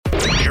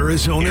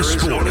Arizona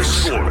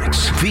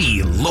Sports.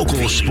 The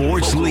local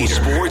sports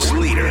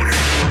leader.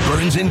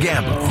 Burns and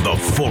Gambo, the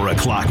 4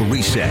 o'clock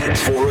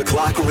reset.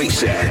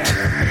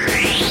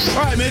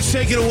 All right, Mitch,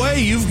 take it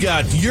away.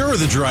 You're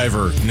the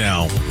driver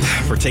now.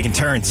 We're taking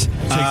turns.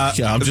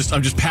 I'm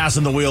just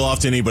passing the wheel off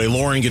to anybody.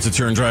 Lauren gets a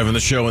turn driving the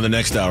show in the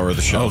next hour of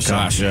the show. Oh,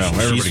 gosh. So, yeah,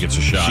 everybody gets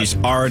a shot. She's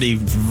already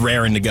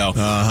raring to go.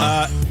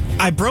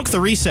 I broke the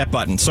reset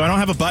button, so I don't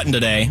have a button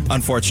today,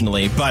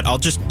 unfortunately, but I'll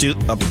just do...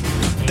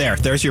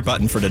 There's your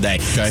button for today.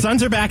 Okay.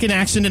 Suns are back in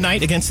action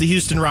tonight against the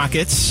Houston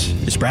Rockets.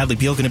 Is Bradley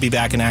Beal going to be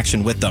back in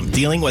action with them?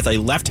 Dealing with a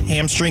left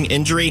hamstring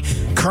injury,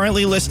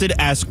 currently listed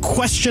as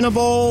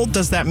questionable.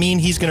 Does that mean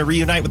he's going to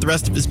reunite with the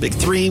rest of his big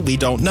three? We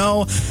don't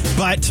know.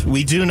 But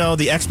we do know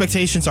the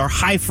expectations are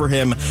high for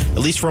him, at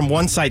least from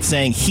one site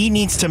saying he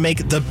needs to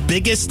make the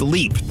biggest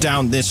leap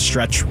down this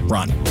stretch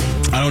run.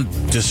 I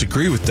don't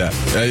disagree with that.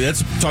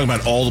 That's talking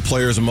about all the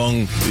players in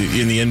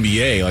the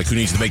NBA, like who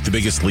needs to make the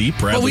biggest leap.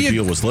 Bradley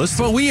Beal was listed.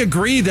 But we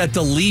agree that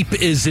the leap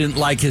isn't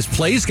like his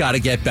play's got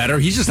to get better.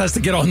 He just has to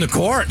get on the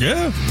court.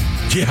 Yeah,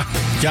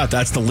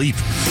 that's the leap.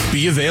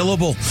 Be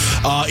available.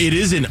 It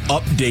is an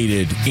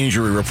updated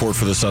injury report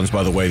for the Suns,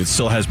 by the way, that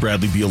still has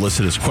Bradley Beal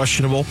listed as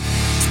questionable,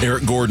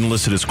 Eric Gordon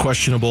listed as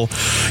questionable,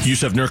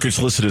 Yusuf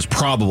Nurkic listed as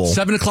probable.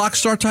 7 o'clock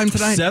start time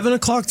tonight? 7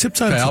 o'clock tip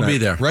time tonight. I'll be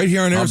there. Right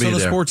here on Arizona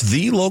Sports,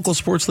 the local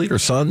sports leader,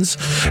 Suns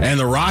and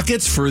the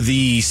Rockets for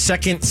the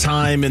second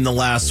time in the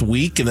last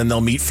week, and then they'll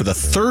meet for the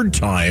third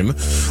time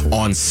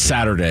on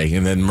Saturday,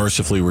 and then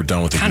mercifully we're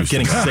done with the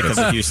Houston Rockets. Sick of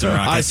the Houston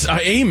Rockets. I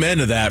amen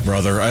to that,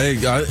 brother.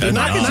 The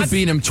Rockets have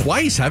beaten him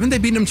twice. Haven't they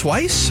beaten him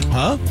twice?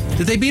 Huh?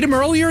 Did they beat him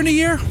earlier in the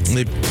year?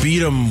 They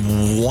beat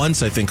him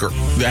once, I think.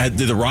 Did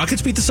the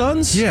Rockets beat the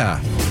Suns? Yeah.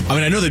 I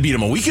mean, I know they beat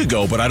him a week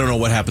ago, but I don't know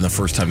what happened the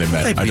first time they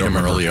met. They beat him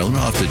earlier. I'll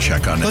have to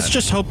check on that. Let's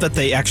just hope that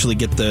they actually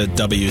get the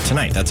W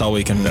tonight. That's all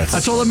we can...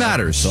 That's all that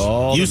matters.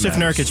 Yusuf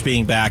Nurkic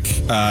being back,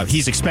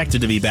 he's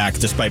expected to be back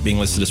despite being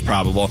listed as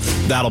probable.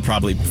 That'll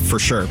probably, for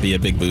sure, be a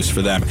big boost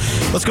for them.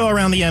 Let's go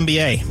around the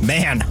NBA.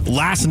 Man,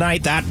 last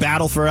night, that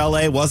battle for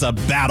L.A. was a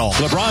battle.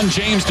 LeBron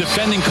James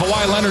defending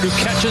Kawhi Leonard, who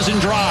catches and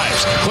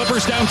drives.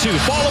 Clippers down 2.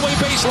 Fall away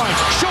baseline.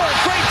 Short.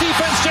 Great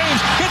defense. James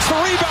gets the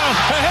rebound.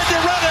 Ahead to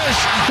Reddish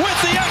with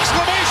the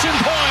exclamation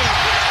point.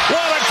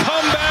 What a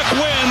comeback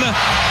win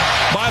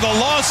by the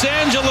Los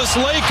Angeles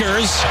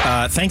Lakers.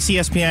 Thanks,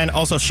 ESPN.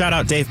 Also, shout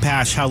out Dave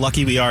Pasch. How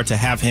lucky we are to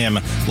have him.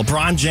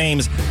 LeBron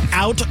James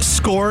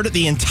outscored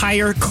the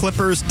entire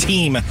Clippers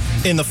team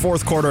in the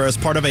fourth quarter as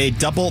part of a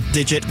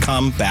double-digit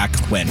comeback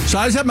win. So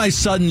I was at my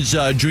son's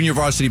junior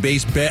varsity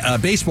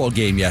baseball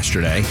game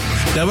yesterday.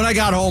 Then when I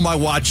got home, I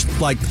watched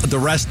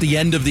the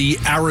end of the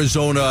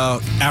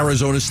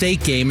Arizona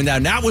State game, and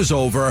then that was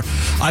over.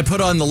 I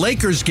put on the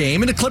Lakers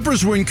game, and the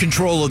Clippers were in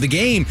control of the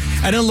game.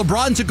 And then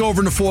LeBron took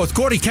over in the fourth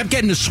quarter. He kept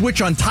getting the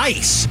switch on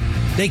Tice.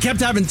 They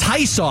kept having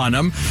Tice on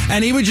him,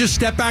 and he would just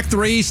step back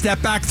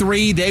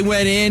three. They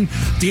went in.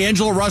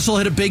 D'Angelo Russell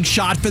hit a big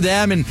shot for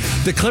them, and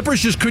the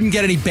Clippers just couldn't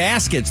get any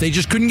baskets. They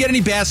couldn't get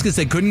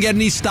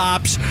any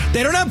stops.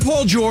 They don't have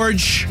Paul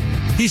George.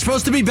 He's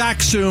supposed to be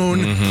back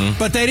soon,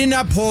 but they didn't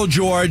have Paul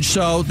George,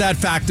 so that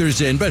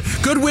factors in. But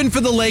good win for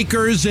the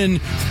Lakers,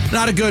 and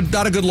not a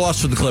good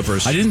loss for the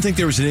Clippers. I didn't think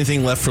there was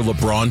anything left for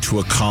LeBron to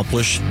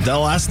accomplish. That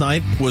last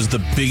night was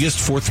the biggest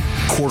fourth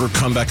quarter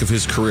comeback of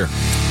his career.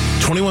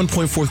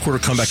 21-point fourth quarter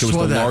comeback. It was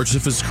the largest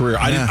of his career.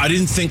 I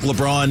didn't think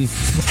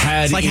LeBron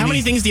had. It's like, how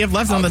many things do you have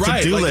left on the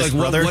to-do list,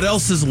 brother? What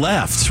else is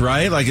left,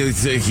 right? Like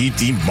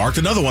he marked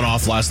another one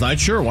off last night.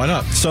 Sure, why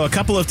not? So a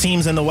couple of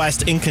teams in the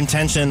West in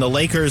contention. The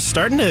Lakers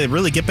starting to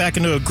really get back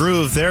into a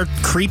groove. They're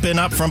creeping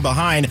up from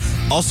behind.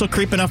 Also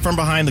creeping up from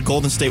behind the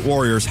Golden State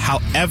Warriors.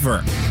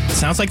 However, it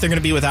sounds like they're going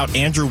to be without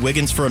Andrew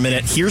Wiggins for a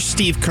minute. Here's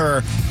Steve Kerr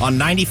on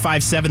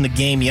 95.7 The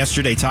Game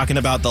yesterday talking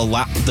about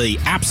the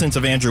absence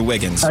of Andrew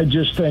Wiggins. I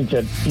just think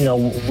that,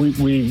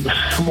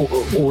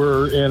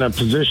 we're in a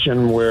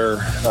position where,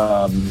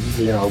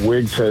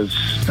 Wiggs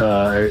is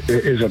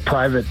a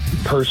private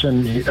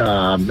person,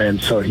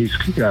 and so he's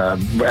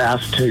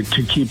asked to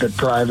keep it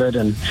private,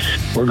 and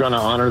we're going to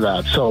honor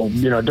that. So,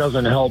 it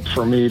doesn't help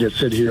for me to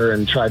sit here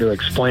and try to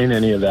explain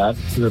any of that.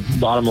 The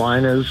bottom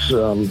line is,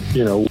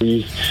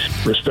 we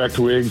respect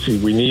Wiggs.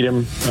 We need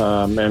him,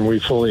 and we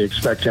fully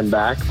expect him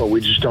back, but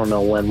we just don't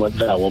know what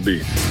that will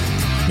be.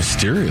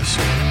 Mysterious.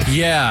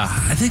 Yeah,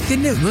 I think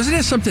wasn't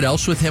there something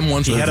else with him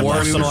once? He had a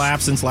Warriors? personal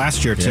absence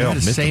last year too. Yeah,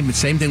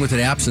 same thing with an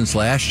absence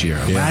last year.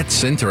 Yeah.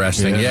 That's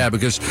interesting. Yeah,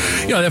 because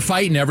they're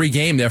fighting every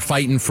game. They're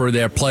fighting for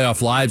their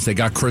playoff lives. They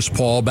got Chris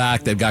Paul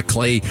back. They've got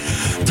Klay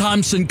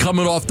Thompson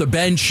coming off the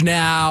bench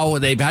now.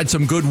 They've had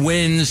some good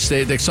wins.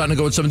 They're starting to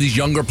go with some of these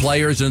younger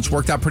players, and it's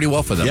worked out pretty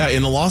well for them. Yeah,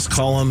 in the loss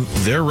column,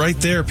 they're right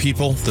there,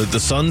 people. The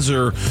Suns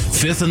are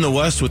 5th in the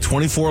West with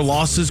 24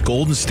 losses.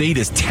 Golden State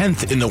is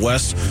 10th in the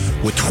West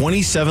with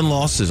 27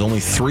 losses. Only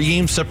 3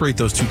 games separate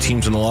those two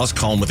teams in the loss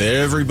column, with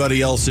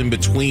everybody else in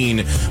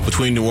between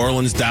New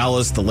Orleans,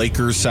 Dallas, the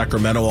Lakers,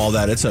 Sacramento, all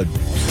that. It's a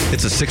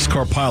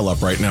 6-car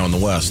pileup right now in the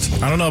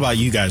West. I don't know about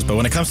you guys, but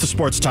when it comes to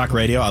sports talk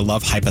radio, I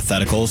love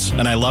hypotheticals,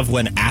 and I love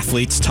when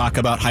athletes talk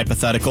about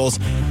hypotheticals.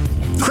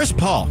 Chris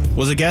Paul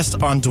was a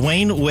guest on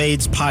Dwayne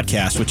Wade's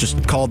podcast, which is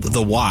called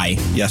The Why,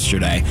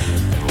 yesterday.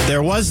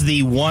 There was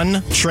the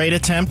one trade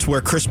attempt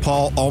where Chris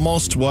Paul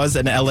almost was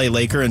an LA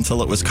Laker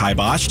until it was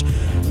kiboshed.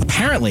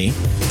 Apparently,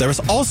 there was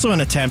also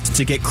an attempt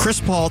to get Chris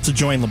Paul to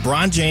join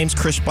LeBron James,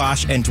 Chris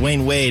Bosh, and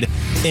Dwayne Wade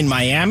in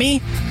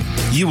Miami.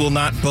 You will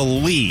not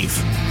believe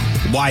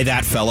why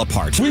that fell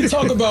apart. We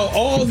talk about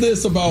all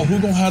this about who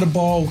gonna have the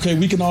ball. Okay,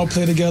 we can all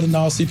play together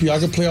now. CP, I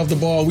can play off the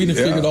ball. We done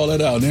figured all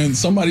that out. And then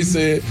somebody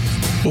said,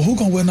 well, who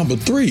gonna wear number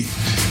 3?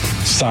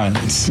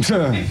 Silence.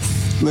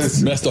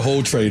 Listen, messed the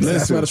whole trade up.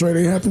 That's why the trade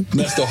ain't happened?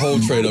 Messed the whole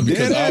trade up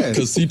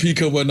because CP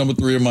could wear number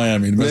 3 in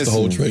Miami. Messed the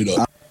whole trade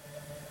up.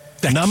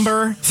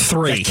 Number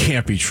 3. That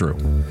can't be true.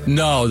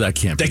 No, that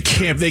can't be. That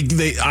can't.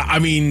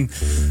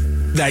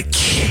 That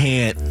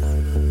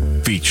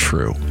can't be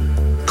true.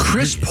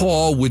 Chris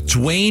Paul with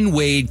Dwayne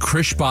Wade,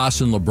 Chris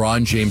Bosh, and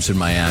LeBron James in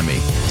Miami.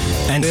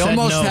 And they said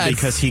almost no had,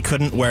 because he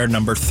couldn't wear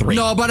number 3.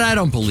 No, but I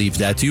don't believe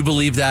that. Do you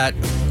believe that?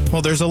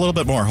 Well, there's a little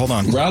bit more. Hold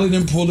on. Riley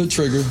didn't pull the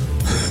trigger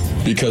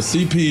because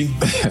CP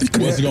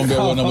wasn't going to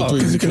wear number 3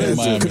 because he couldn't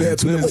Miami.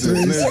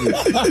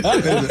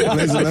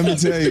 Listen, let me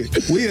tell you.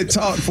 We had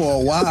talked for a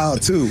while,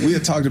 too. We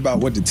had talked about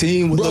what the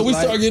team would look like. We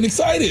started getting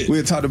excited. We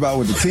had talked about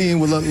what the team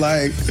would look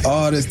like,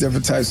 all this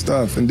different type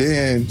stuff. And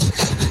then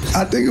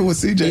I think it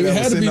was CJ that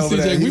was sitting over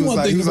there. He was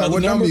like,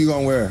 what number you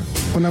going to wear?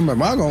 What number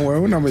am I going to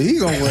wear? What number he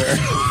going to wear?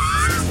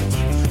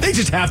 They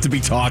just have to be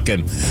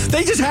talking.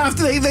 They just have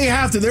to. They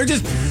have to.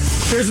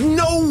 There's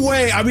no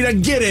way. I mean, I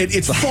get it.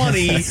 It's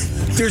funny.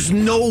 There's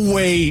no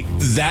way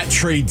that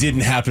trade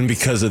didn't happen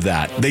because of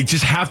that. They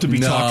just have to be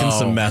talking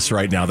some mess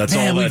right now. That's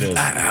all that is.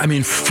 I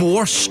mean,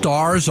 4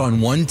 stars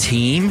on one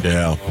team?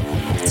 Yeah.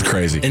 It's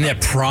crazy. In their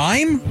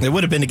prime? It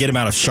would have been to get him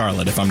out of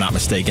Charlotte, if I'm not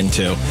mistaken,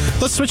 too.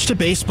 Let's switch to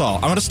baseball.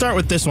 I'm going to start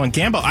with this one.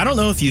 Gambo, I don't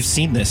know if you've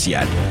seen this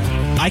yet.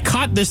 I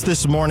caught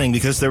this morning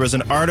because there was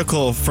an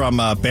article from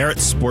Barrett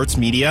Sports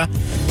Media.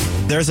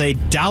 There's a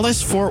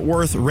Dallas-Fort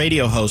Worth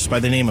radio host by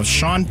the name of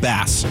Sean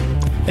Bass,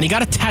 and he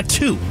got a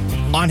tattoo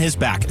on his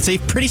back. It's a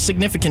pretty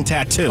significant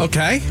tattoo.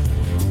 Okay.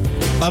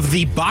 Of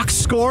the box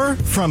score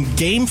from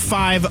Game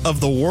 5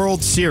 of the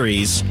World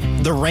Series,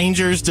 the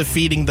Rangers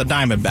defeating the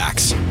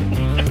Diamondbacks.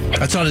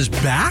 That's on his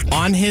back?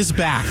 On his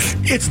back.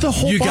 It's the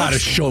whole You box. got to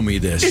show me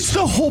this. It's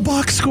the whole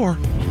box score.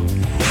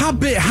 How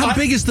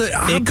big is the...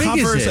 It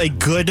covers a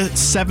good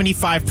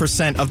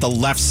 75% of the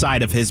left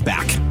side of his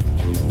back.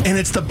 And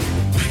it's the...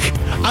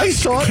 I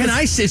saw it.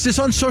 Is this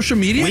on social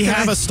media? We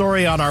have a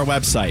story on our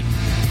website.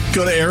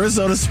 Go to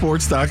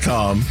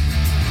ArizonaSports.com.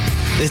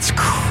 It's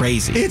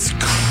crazy. It's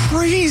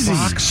crazy.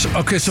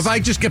 Okay, so if I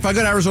go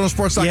to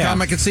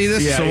ArizonaSports.com, I can see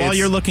this? Yeah, so while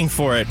you're looking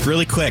for it,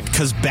 really quick,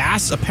 because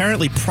Bass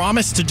apparently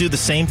promised to do the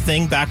same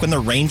thing back when the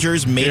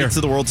Rangers made it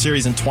to the World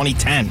Series in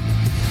 2010.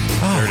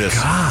 Oh, there it is.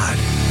 God.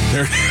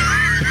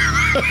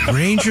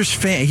 Rangers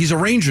fan. He's a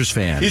Rangers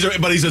fan.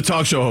 But he's a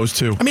talk show host,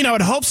 too. I mean, I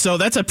would hope so.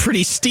 That's a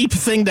pretty steep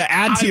thing to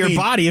add to your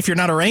body if you're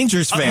not a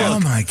Rangers fan.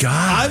 Oh, my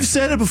God. I've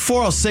said it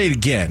before. I'll say it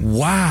again.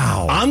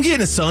 Wow. I'm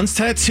getting a Suns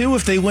tattoo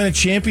if they win a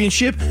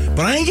championship,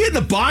 but I ain't getting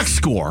the box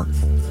score.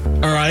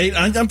 All right?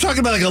 I'm talking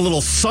about like a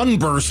little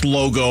sunburst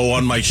logo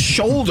on my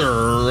shoulder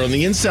or on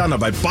the inside of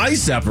my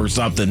bicep or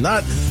something.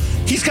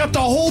 He's got the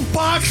whole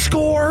box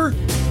score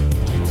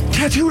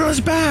tattooed on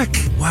his back.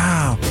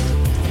 Wow.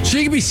 So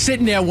you could be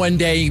sitting there one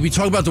day, you could be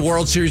talking about the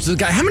World Series. The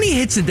guy, how many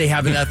hits did they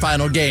have in that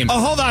final game? Oh,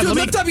 hold on. Dude,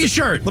 lift up your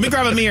shirt. Let me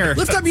grab a mirror.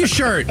 Lift up your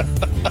shirt.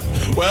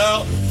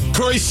 Well,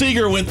 Corey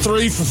Seager went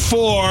 3 for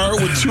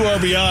 4 with 2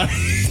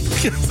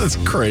 RBI. That's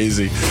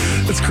crazy.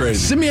 That's crazy.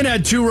 Simeon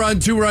had 2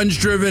 runs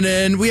driven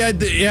in. We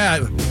had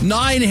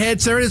 9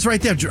 hits. There it is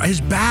right there. His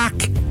back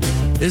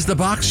is the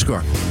box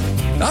score.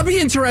 That'll be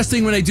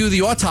interesting when they do the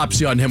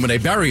autopsy on him when they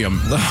bury him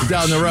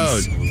down the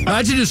road.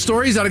 Imagine the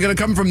stories that are going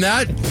to come from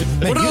that.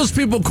 What are those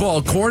people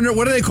called?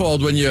 What are they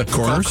called when you...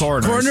 Coroners?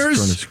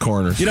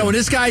 Coroners. You know, when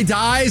this guy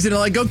dies and they're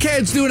like, okay,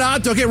 let's do an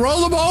auto. Okay,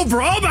 roll him over.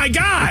 Oh, my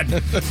God.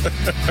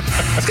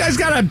 This guy's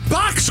got a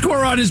box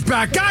score on his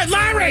back. God,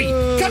 Larry,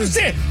 come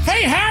sit.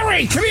 Hey,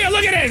 Harry, come here.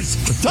 Look at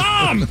this.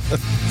 Tom.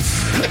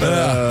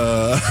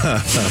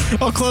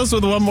 I'll close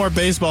with one more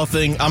baseball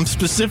thing. I'm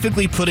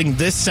specifically putting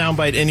this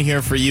soundbite in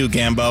here for you,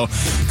 Gambo,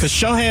 because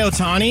Shohei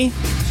Ohtani,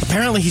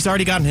 apparently he's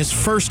already gotten his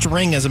first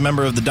ring as a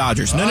member of the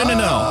Dodgers. No.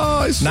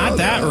 Not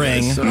that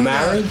ring.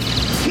 Married?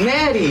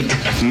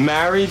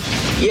 Married?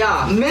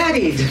 Yeah,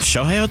 married.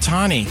 Shohei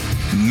Ohtani,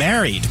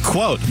 married.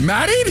 Quote,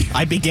 married?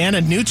 I began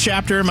a new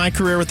chapter in my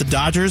career with the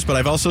Dodgers, but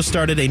I've also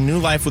started a new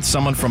life with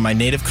someone from my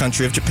native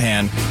country of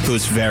Japan who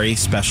is very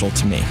special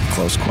to me.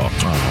 Close quote.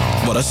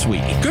 Aww. What a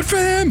sweetie. Good for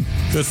him.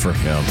 Good for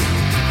him.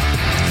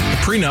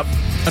 Prenup.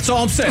 That's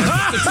all I'm saying.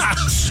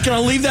 Just going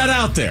to leave that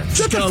out there. Is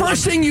that the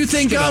first thing you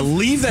think of?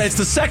 Leave that. It's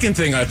the second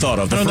thing I thought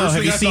of.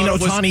 Have you seen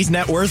Ohtani's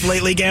net worth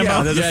lately,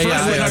 Gambo? The first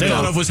thing I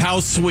thought of was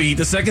how sweet.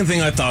 The second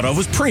thing I thought of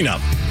was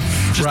prenup.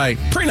 Right.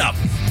 Prenup.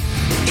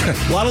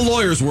 A lot of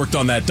lawyers worked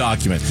on that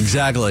document.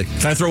 Exactly.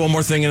 Can I throw one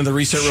more thing into the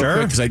reset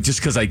real quick?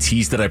 Because I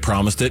teased it, I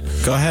promised it.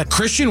 Go ahead.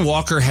 Christian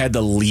Walker had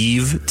to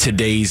leave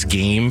today's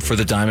game for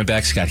the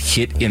Diamondbacks. Got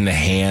hit in the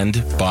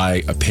hand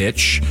by a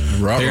pitch.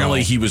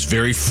 Apparently, he was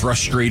very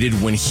frustrated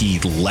when he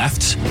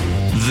left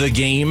the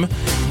game.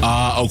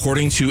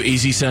 According to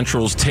AZ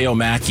Central's Teo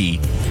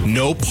Mackey,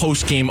 no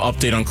post-game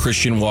update on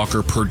Christian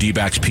Walker per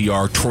D-backs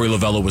PR. Troy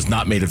Lovullo was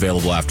not made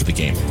available after the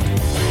game.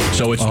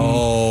 So it's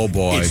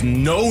it's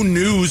no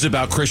news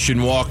about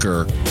Christian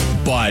Walker,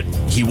 but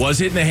he was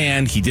hit in the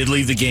hand. He did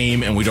leave the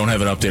game, and we don't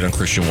have an update on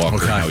Christian Walker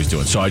and how he's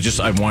doing. So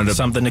I wanted to...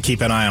 Something to keep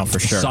an eye on for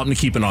sure. Something to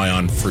keep an eye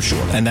on for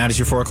sure. And that is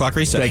your 4 o'clock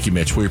reset. Thank you,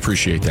 Mitch. We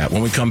appreciate that.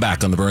 When we come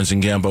back on the Burns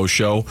and Gambo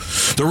show,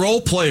 the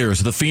role players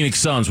of the Phoenix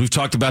Suns, we've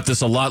talked about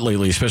this a lot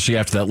lately, especially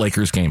after that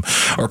Lakers game,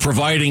 are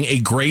providing a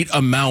great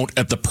amount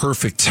at the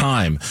perfect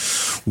time.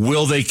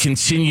 Will they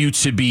continue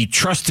to be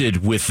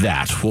trusted with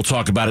that? We'll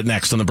talk about it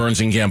next on the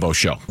Burns and Gambo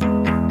show.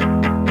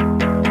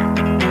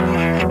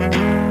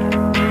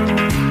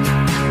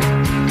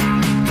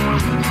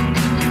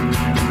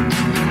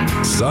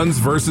 Suns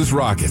versus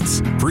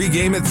Rockets.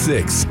 Pre-game at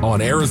 6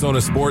 on Arizona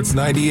Sports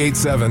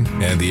 98.7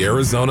 and the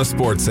Arizona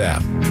Sports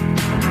app.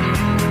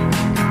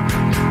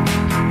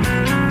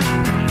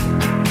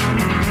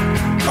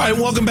 All right,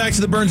 welcome back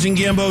to the Burns and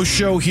Gambo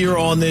show here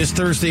on this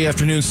Thursday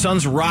afternoon.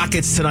 Suns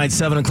Rockets tonight,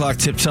 7 o'clock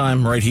tip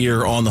time right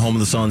here on the home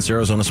of the Suns,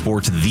 Arizona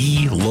Sports,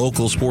 the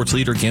local sports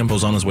leader.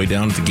 Gambo's on his way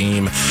down to the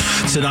game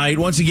tonight.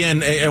 Once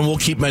again, and we'll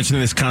keep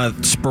mentioning this kind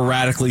of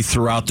sporadically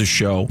throughout the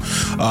show,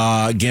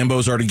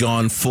 Gambo's already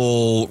gone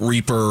full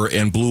Reaper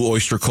and Blue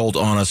Oyster Cult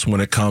on us when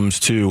it comes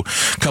to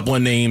a couple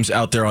of names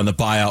out there on the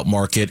buyout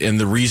market. And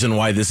the reason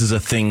why this is a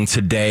thing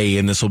today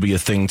and this will be a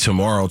thing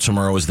tomorrow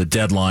is the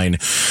deadline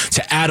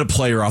to add a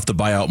player off the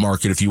buyout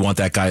market if you want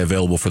that guy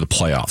available for the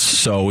playoffs.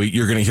 So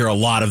you're going to hear a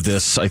lot of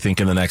this, I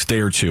think, in the next day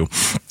or two.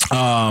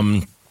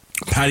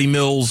 Patty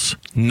Mills,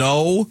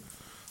 no.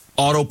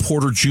 Otto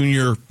Porter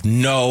Jr.,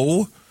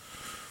 no.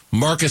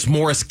 Marcus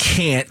Morris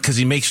can't because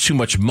he makes too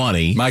much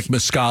money. Mike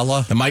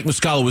Muscala. And Mike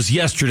Muscala was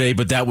yesterday,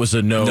 but that was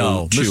a no.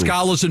 No.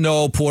 Muscala's a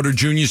no. Porter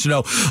Jr.'s a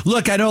no.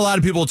 Look, I know a lot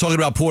of people are talking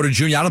about Porter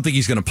Jr. I don't think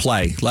he's going to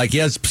play. Like, he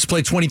has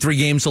played 23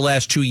 games the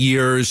last 2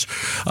 years.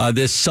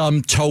 There's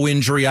some toe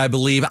injury, I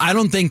believe. I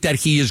don't think that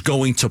he is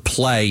going to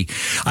play.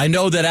 I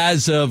know that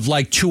as of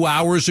like 2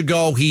 hours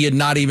ago, he had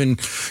not even,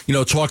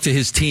 talked to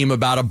his team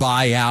about a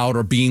buyout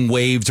or being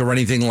waived or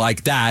anything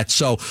like that.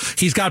 So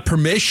he's got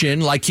permission,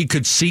 like he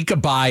could seek a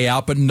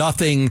buyout, but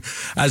nothing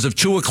as of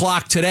 2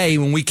 o'clock today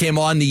when we came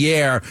on the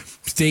air.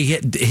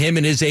 Him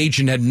and his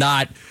agent had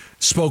not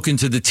spoken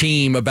to the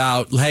team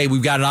about, hey,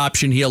 we've got an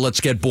option here, let's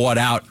get bought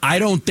out. I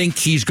don't think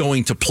he's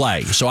going to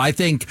play. So I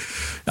think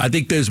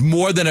there's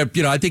more than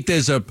I think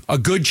there's a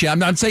good chance. I'm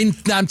not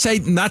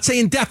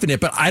saying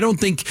definite, but I don't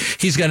think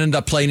he's going to end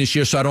up playing this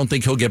year, so I don't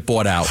think he'll get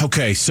bought out.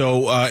 Okay,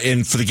 so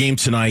and for the game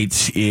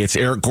tonight, it's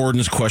Eric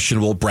Gordon's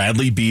questionable.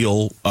 Bradley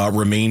Beal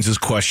remains as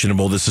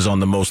questionable. This is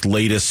on the most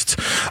latest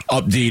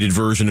updated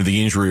version of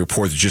the injury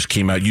report that just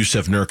came out.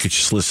 Yusef Nurkic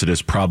is listed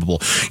as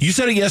probable. You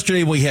said it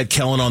yesterday when we had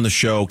Kellen on the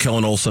show,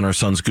 Kellen Olson, our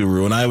Suns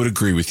guru, and I would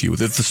agree with you. If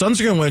the Suns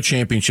are going to win a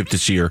championship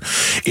this year,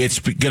 it's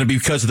going to be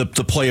because of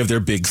the play of their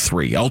big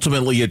three.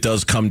 Ultimately, it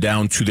does come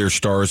down to their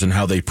stars and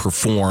how they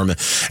perform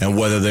and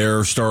whether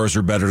their stars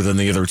are better than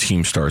the other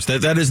team stars.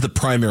 That is the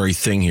primary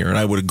thing here, and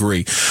I would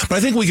agree. But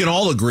I think we can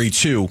all agree,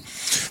 too,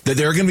 that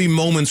there are going to be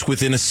moments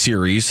within a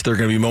series, there are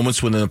going to be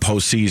moments within the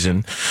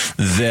postseason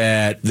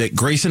that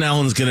Grayson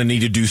Allen's going to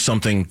need to do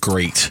something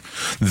great,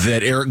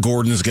 that Eric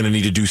Gordon's going to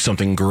need to do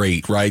something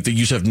great, right? That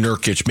Yusef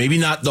Nurkic, maybe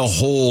not the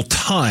whole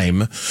time,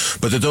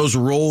 but that those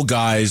role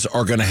guys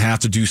are going to have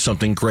to do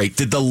something great.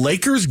 Did the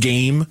Lakers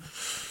game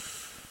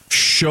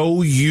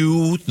show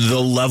you the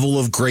level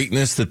of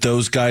greatness that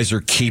those guys are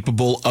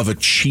capable of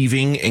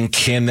achieving, and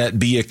can that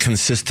be a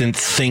consistent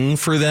thing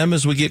for them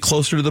as we get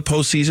closer to the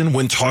postseason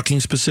when talking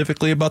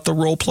specifically about the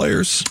role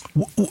players?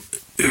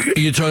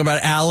 You're talking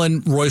about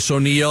Allen, Royce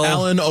O'Neal?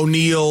 Allen,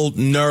 O'Neal,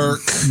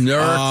 Nurk.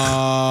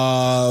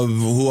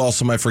 Who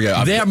else am I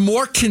forgetting? They're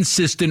more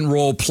consistent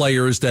role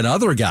players than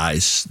other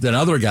guys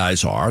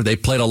are. They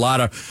played a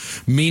lot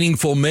of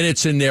meaningful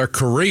minutes in their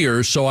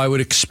careers, so I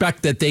would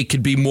expect that they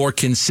could be more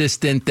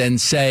consistent than,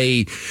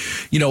 say,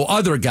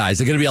 other guys.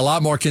 They're going to be a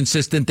lot more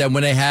consistent than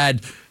when they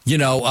had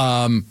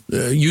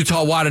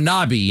Utah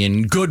Watanabe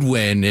and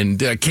Goodwin and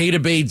Keita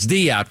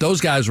Bates-Diop.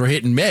 Those guys were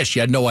hit and miss.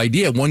 You had no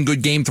idea. 1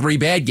 good game, 3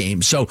 bad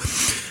games. So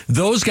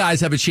those guys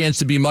have a chance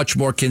to be much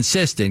more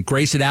consistent.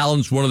 Grayson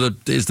Allen's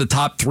is the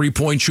top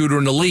 3-point shooter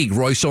in the league.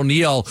 Royce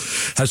O'Neal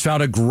has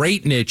found a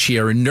great niche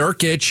here, and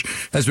Nurkic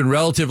has been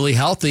relatively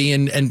healthy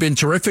and been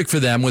terrific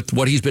for them with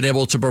what he's been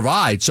able to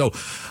provide. So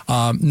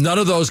none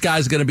of those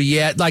guys are going to be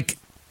asked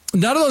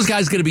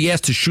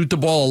to shoot the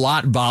ball a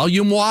lot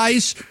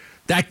volume-wise.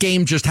 That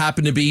game just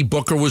happened to be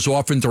Booker was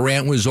off and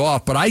Durant was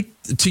off. But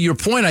to your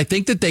point, I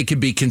think that they could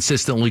be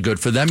consistently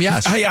good for them,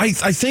 yes. I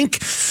think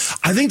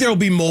there will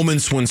be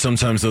moments when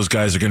sometimes those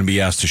guys are going to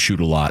be asked to shoot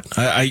a lot.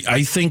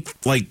 I think,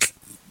 like,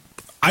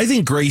 I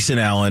think Grayson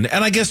Allen,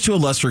 and I guess to a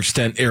lesser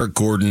extent Eric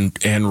Gordon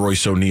and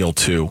Royce O'Neal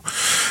too.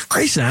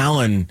 Grayson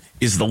Allen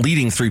is the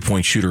leading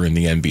three-point shooter in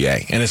the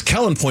NBA. And as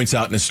Kellen points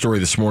out in his story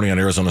this morning on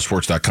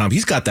ArizonaSports.com,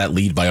 he's got that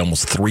lead by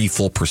almost 3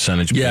 full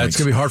percentage points. Yeah, it's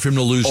going to be hard for him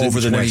to lose over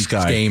in the 20 next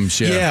guy. Games.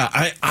 Yeah,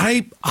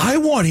 I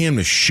want him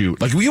to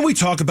shoot. Like, we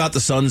talk about the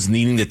Suns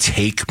needing to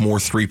take more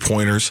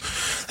three-pointers.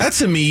 That,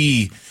 to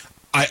me,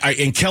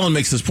 and Kellen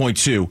makes this point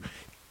too,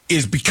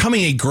 is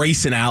becoming a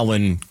Grayson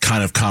Allen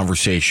kind of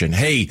conversation.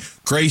 Hey,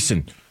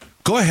 Grayson,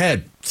 go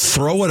ahead.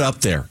 Throw it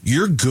up there.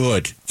 You're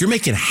good. You're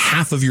making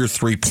half of your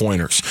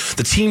three-pointers.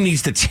 The team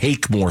needs to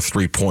take more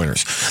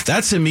three-pointers.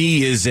 That, to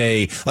me, is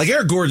like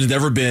Eric Gordon's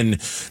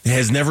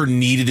has never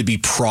needed to be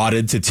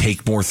prodded to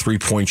take more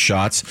three-point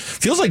shots.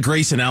 Feels like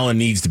Grayson Allen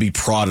needs to be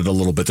prodded a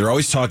little bit. They're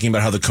always talking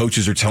about how the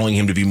coaches are telling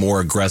him to be more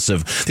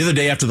aggressive. The other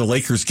day after the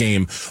Lakers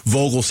game,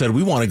 Vogel said,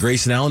 we wanted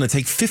Grayson Allen to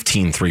take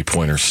 15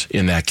 three-pointers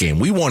in that game.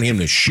 We want him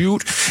to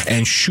shoot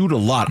and shoot a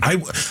lot.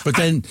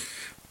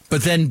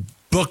 But then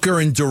Booker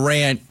and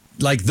Durant,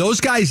 like, those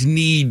guys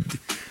need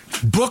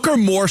Booker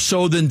more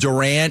so than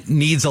Durant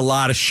needs a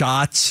lot of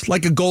shots.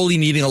 Like a goalie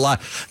needing a lot.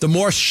 The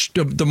more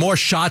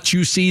shots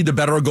you see, the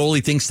better a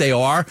goalie thinks they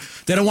are.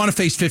 They don't want to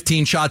face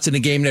 15 shots in a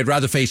game. They'd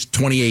rather face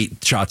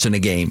 28 shots in a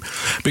game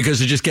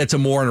because it just gets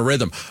them more in a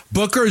rhythm.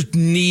 Booker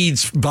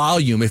needs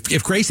volume.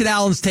 If Grayson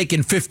Allen's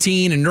taking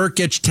 15 and Nurk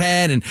gets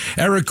 10 and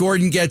Eric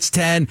Gordon gets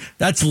 10,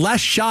 that's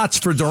less shots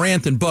for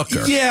Durant than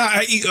Booker.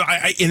 Yeah,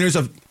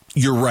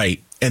 you're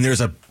right. And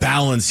there's a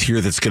balance here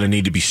that's going to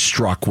need to be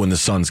struck when the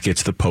Suns get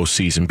to the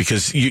postseason,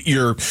 because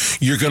you're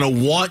going to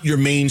want your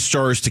main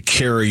stars to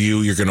carry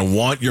you. You're going to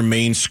want your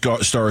main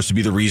stars to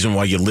be the reason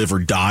why you live or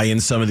die in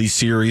some of these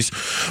series.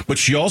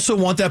 But you also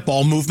want that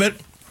ball movement,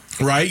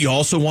 right? You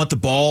also want the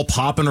ball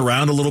popping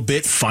around a little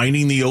bit,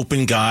 finding the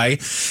open guy.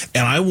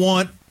 And I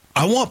want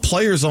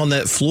players on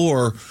that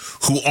floor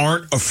who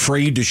aren't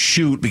afraid to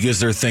shoot because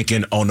they're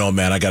thinking, oh, no,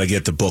 man, I got to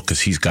get the book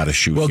because he's got to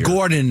shoot. Well, here.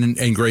 Gordon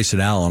and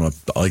Grayson Allen,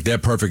 they're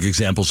perfect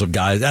examples of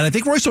guys. And I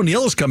think Royce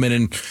O'Neal has come in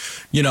and,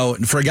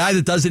 for a guy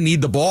that doesn't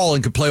need the ball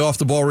and can play off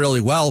the ball really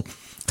well,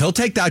 he'll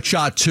take that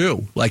shot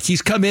too. Like,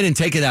 he's come in and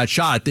taken that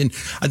shot. And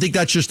I think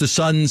that's just the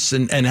Suns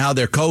and how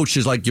they're coached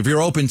is like, if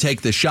you're open,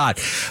 take the shot.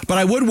 But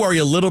I would worry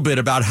a little bit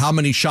about how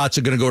many shots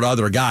are going to go to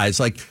other guys.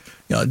 Like,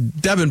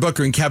 Devin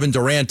Booker and Kevin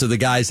Durant are the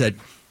guys that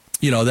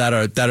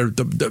are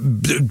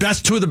the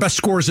best, two of the best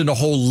scorers in the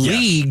whole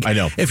league. Yes, I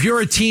know. If you're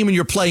a team and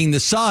you're playing the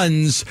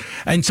Suns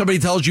and somebody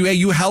tells you, hey,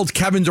 you held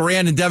Kevin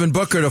Durant and Devin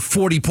Booker to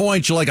 40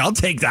 points, you're like, I'll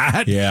take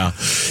that. Yeah.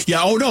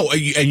 Yeah. Oh, no.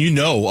 And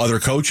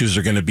other coaches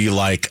are going to be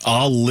like,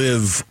 I'll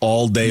live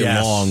all day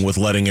long with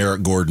letting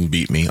Eric Gordon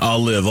beat me. I'll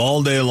live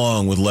all day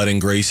long with letting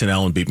Grayson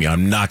Allen beat me.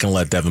 I'm not going to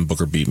let Devin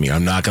Booker beat me.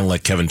 I'm not going to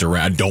let Kevin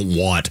Durant. I don't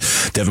want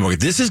Devin Booker.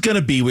 This is going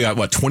to be, we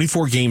got,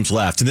 24 games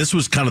left. And this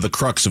was kind of the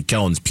crux of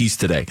Kellen's piece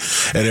today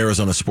at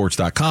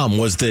ArizonaSports.com,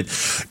 was that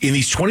in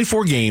these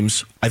 24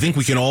 games, I think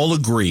we can all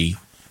agree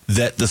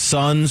that the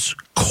Suns'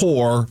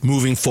 core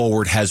moving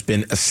forward has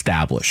been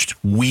established.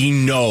 We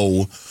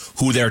know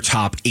who their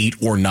top 8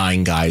 or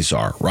 9 guys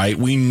are, right?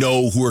 We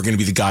know who are going to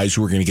be the guys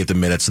who are going to get the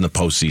minutes in the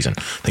postseason.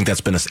 I think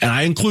that's been, and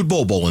I include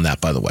Bol in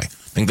that, by the way.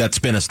 I think that's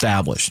been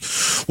established.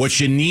 What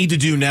you need to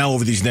do now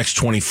over these next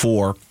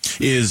 24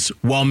 is,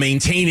 while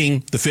maintaining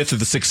the 5th or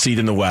the 6th seed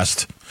in the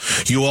West,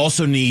 you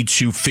also need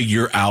to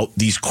figure out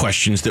these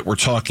questions that we're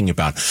talking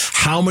about.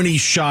 How many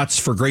shots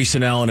for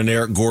Grayson Allen and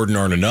Eric Gordon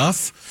aren't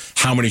enough?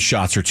 How many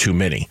shots are too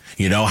many?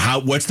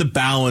 What's the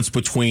balance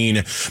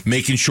between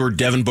making sure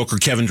Devin Booker,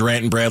 Kevin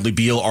Durant, and Bradley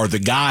Beal are the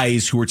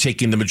guys who are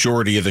taking the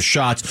majority of the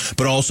shots,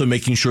 but also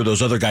making sure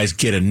those other guys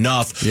get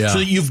enough so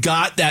that you've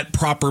got that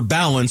proper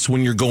balance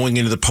when you're going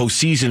into the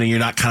postseason and you're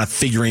not kind of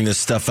figuring this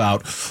stuff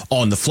out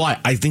on the fly.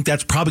 I think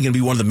that's probably going to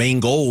be one of the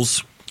main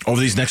goals over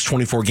these next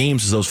 24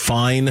 games, is those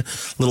fine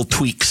little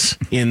tweaks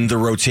in the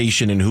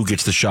rotation and who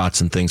gets the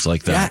shots and things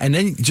like that. Yeah, and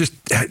then just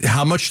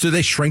how much do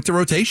they shrink the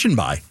rotation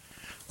by?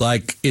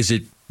 Like, is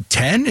it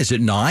 10? Is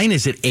it 9?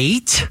 Is it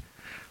 8?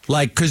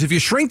 Like, because if you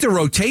shrink the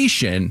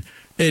rotation,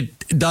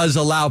 it does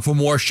allow for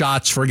more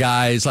shots for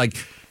guys. Like,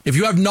 if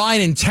you have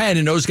 9 and 10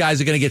 and those guys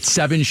are going to get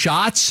 7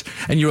 shots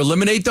and you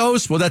eliminate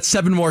those, well, that's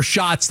 7 more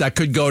shots that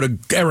could go to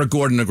Eric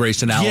Gordon or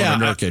Grayson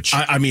Allen or Nurkic.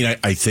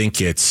 I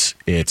think it's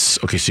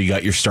okay. So you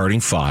got your starting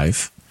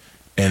 5,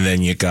 and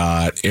then you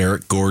got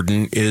Eric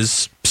Gordon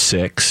is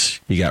 6.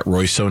 You got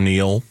Royce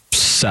O'Neal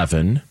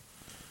 7.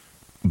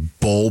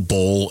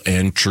 Bol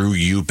and Drew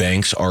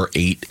Eubanks are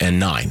 8 and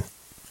 9,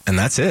 and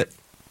that's it.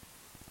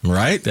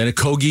 Right? Then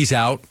Okogie's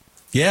out.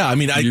 Yeah,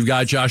 you've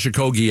got Josh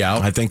Okogie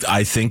out.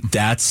 I think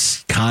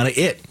that's kind of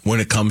it when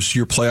it comes to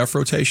your playoff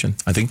rotation.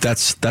 I think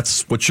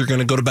that's what you're going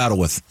to go to battle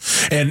with.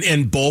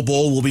 And Bol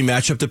will be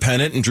matchup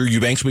dependent, and Drew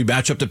Eubanks will be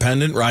matchup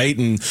dependent, right?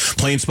 And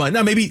playing spot.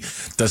 Now, maybe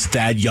does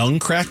Thad Young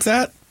crack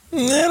that? I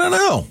don't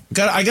know.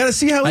 I got to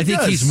see how he does. I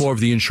think he's more of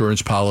the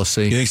insurance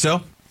policy. You think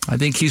so? I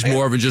think he's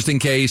more of a just in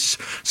case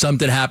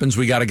something happens,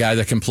 we got a guy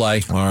that can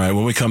play. All right,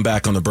 when we come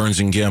back on the Burns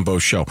and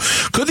Gambo show,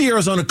 could the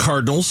Arizona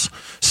Cardinals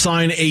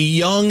sign a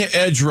young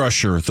edge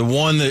rusher, the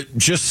one that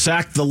just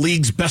sacked the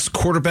league's best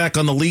quarterback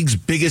on the league's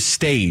biggest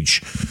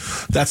stage?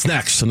 That's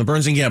next on the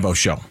Burns and Gambo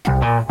show.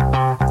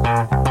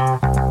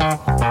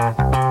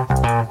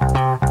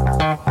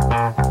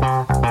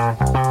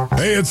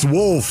 Hey, it's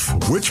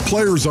Wolf. Which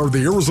players are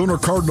the Arizona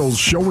Cardinals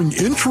showing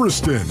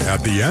interest in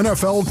at the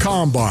NFL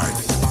Combine?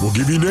 We'll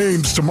give you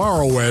names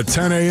tomorrow at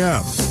 10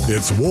 a.m.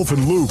 It's Wolf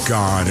and Luke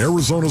on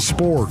Arizona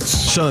Sports.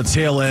 So the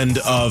tail end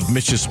of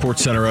Mitch's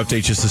Sports Center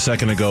update just a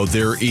second ago,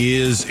 there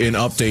is an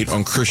update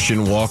on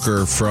Christian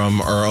Walker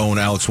from our own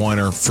Alex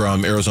Weiner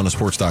from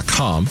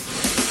ArizonaSports.com.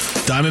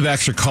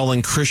 Diamondbacks are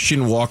calling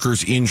Christian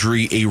Walker's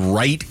injury a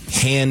right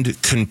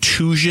hand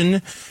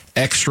contusion.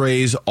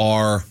 X-rays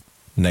are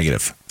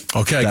negative.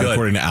 Okay, that good.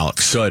 According to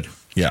Alex. Good.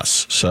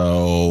 Yes.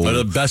 So one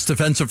of the best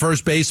defensive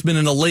first baseman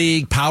in the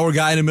league, power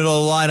guy in the middle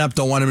of the lineup.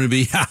 Don't want him to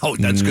be out.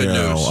 That's good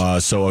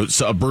news. So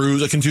a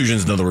bruise, a contusion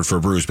is another word for a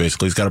bruise,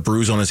 basically. He's got a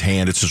bruise on his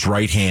hand. It's his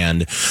right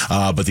hand,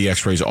 but the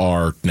x-rays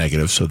are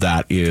negative. So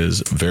that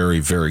is very,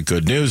 very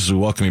good news. We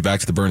welcome you back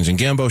to the Burns and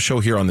Gambo show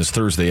here on this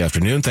Thursday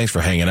afternoon. Thanks for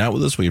hanging out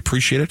with us. We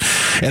appreciate it.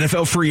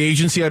 NFL free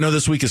agency. I know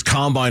this week is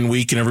Combine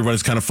week, and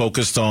everybody's kind of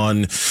focused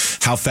on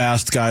how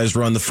fast guys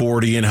run the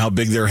 40 and how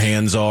big their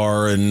hands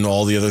are and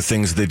all the other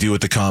things that they do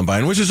at the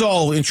Combine, which is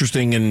all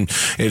interesting and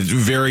it's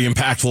very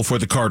impactful for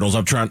the Cardinals.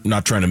 I'm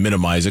not trying to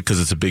minimize it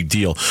because it's a big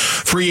deal.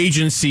 Free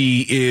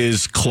agency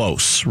is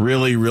close,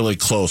 really, really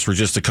close. We're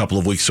just a couple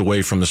of weeks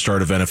away from the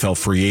start of NFL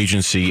free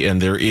agency,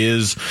 and there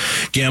is,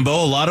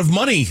 Gambo, a lot of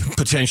money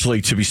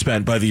potentially to be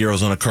spent by the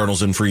Arizona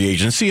Cardinals in free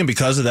agency, and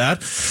because of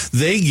that,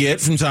 they get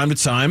from time to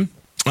time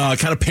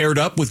kind of paired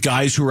up with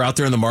guys who are out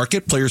there in the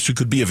market, players who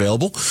could be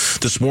available.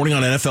 This morning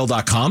on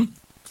NFL.com,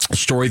 a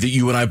story that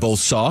you and I both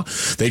saw.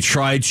 They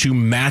tried to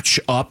match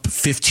up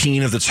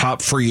 15 of the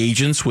top free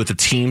agents with the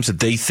teams that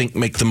they think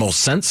make the most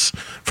sense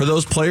for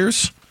those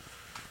players.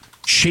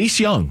 Chase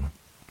Young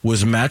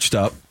was matched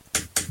up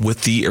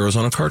with the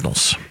Arizona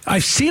Cardinals.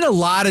 I've seen a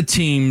lot of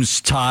teams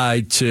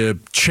tied to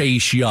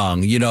Chase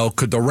Young. You know,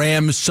 could the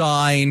Rams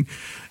sign,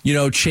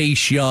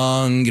 Chase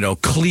Young,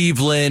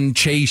 Cleveland,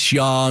 Chase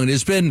Young.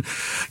 There's been,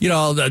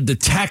 the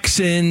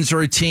Texans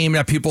are a team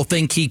that people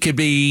think he could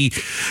be.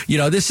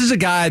 This is a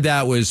guy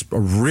that was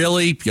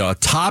really, a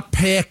top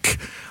pick.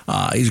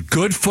 He's a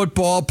good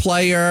football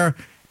player.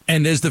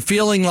 And there's the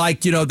feeling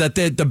like,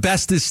 that the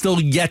best is still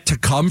yet to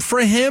come for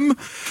him.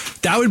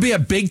 That would be a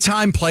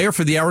big-time player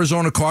for the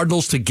Arizona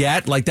Cardinals to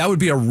get. Like, that would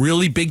be a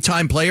really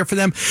big-time player for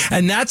them.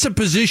 And that's a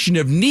position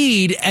of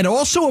need and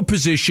also a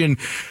position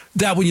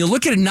that when you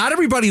look at it, not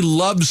everybody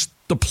loves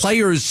the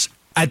players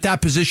at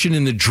that position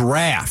in the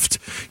draft.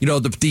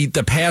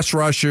 The pass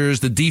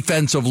rushers, the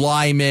defensive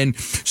linemen.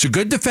 It's a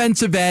good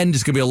defensive end.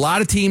 There's going to be a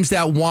lot of teams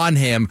that want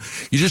him.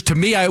 To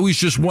me, I always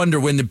just wonder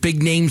when the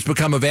big names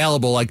become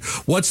available, like,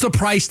 what's the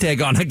price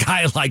tag on a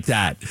guy like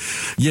that?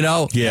 Yeah.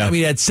 I mean,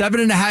 he had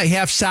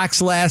 7.5 sacks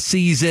last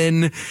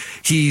season.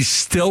 He's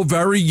still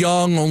very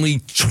young, only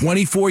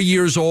 24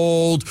 years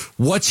old.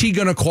 What's he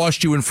going to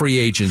cost you in free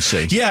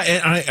agency? Yeah,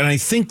 and I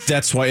think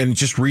that's why, and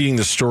just reading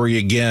the story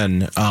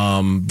again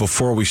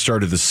before we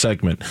started this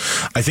segment,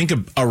 I think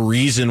a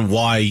reason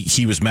why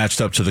he was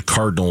matched up to the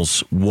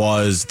Cardinals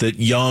was that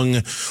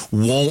Young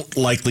won't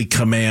likely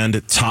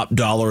command top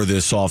dollar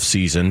this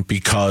offseason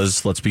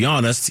because, let's be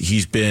honest,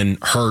 he's been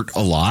hurt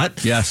a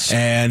lot. Yes.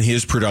 And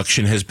his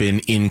production has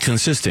been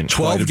inconsistent.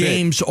 12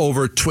 games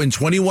over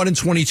 21 and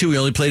 22. He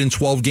only played in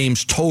 12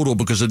 games total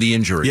because of the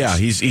injuries. Yeah,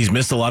 he's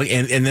missed a lot.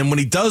 And then when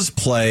he does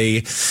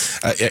play,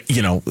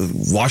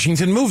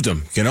 Washington moved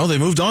him. They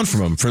moved on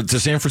from him to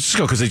San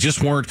Francisco because they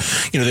just weren't,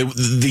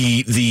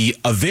 the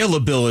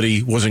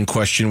availability was in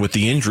question with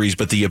the injuries,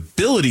 but the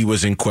ability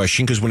was in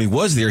question because when he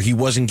was there, he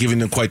wasn't giving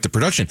them quite the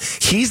production.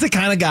 He's the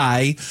kind of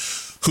guy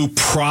who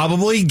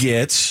probably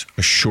gets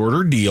a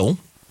shorter deal,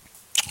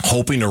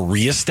 hoping to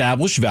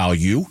reestablish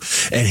value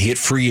and hit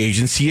free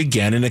agency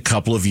again in a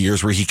couple of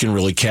years where he can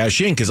really cash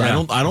in. Because I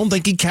don't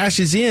think he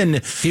cashes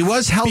in. He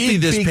was healthy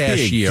this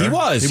past year. He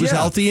was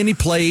healthy and he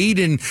played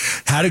and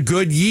had a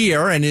good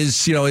year. And his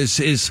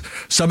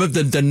some of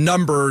the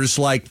numbers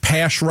like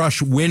pass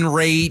rush win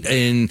rate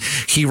and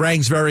he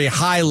ranks very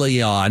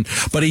highly on.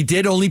 But he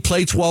did only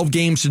play 12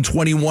 games in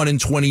 21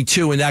 and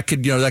 22, and that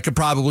could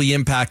probably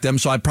impact them.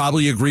 So I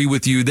probably agree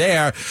with you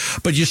there.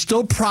 But you're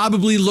still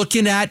probably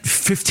looking at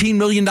 $15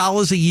 million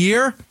a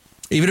year,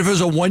 even if it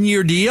was a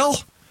 1-year deal.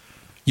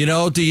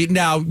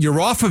 Now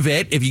you're off of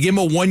it. If you give him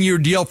a 1-year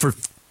deal for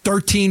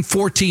 $13,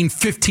 $14,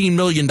 $15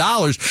 million,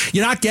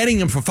 you're not getting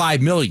him for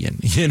 $5 million.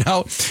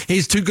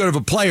 He's too good of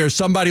a player.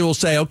 Somebody will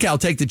say, okay, I'll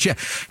take the check.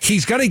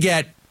 He's going to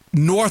get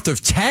north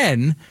of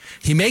 10.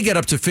 He may get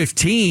up to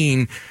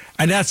 15.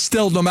 And that's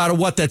still, no matter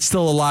what, that's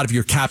still a lot of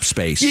your cap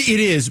space. It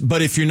is,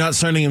 but if you're not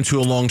signing him to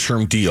a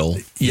long-term deal,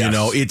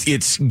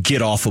 it's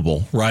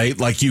get-offable, right?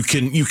 Like you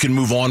can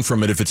move on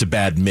from it if it's a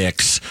bad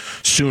mix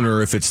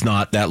sooner if it's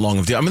not that long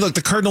of a deal. I mean, look,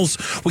 the Cardinals,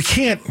 we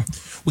can't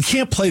we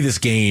can't play this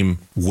game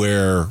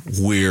where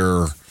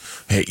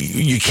hey,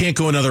 you can't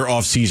go another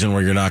offseason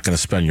where you're not going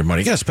to spend your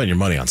money. You got to spend your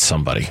money on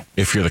somebody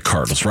if you're the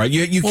Cardinals, right?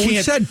 You can't.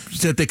 We said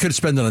that they could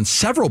spend it on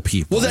several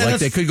people. Well,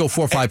 they could go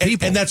 4 or 5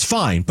 people. And that's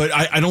fine. But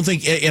I don't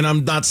think, and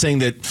I'm not saying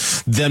that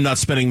them not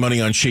spending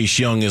money on Chase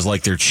Young is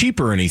like they're cheap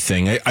or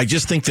anything. I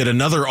just think that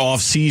another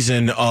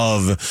offseason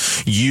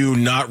of you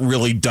not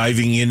really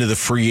diving into the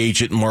free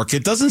agent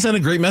market doesn't send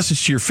a great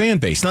message to your fan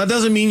base. Now, it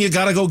doesn't mean you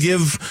got to go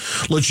give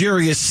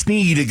L'Jarius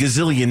Sneed $1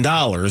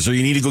 gazillion or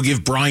you need to go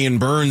give Brian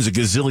Burns $1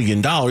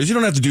 gazillion. You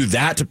don't have to do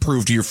that to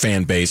prove to your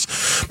fan base.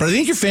 But I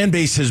think your fan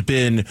base has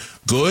been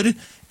good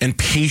and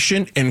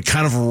patient and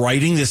kind of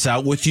writing this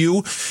out with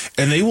you,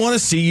 and they want to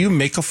see you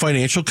make a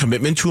financial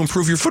commitment to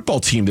improve your football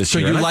team this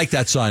year. So you like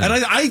that sign? And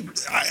I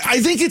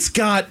think it's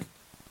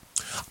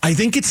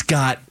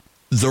got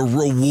the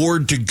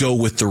reward to go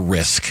with the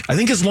risk. I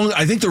think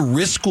the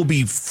risk will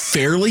be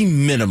fairly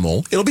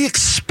minimal. It'll be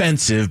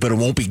expensive, but it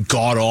won't be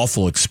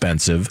god-awful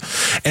expensive.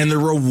 And the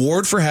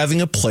reward for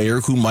having a player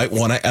who might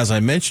want to, as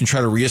I mentioned,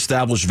 try to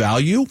reestablish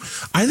value,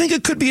 I think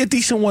it could be a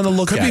decent one to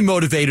look at. Could be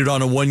motivated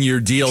on a 1-year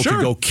deal Sure.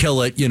 to go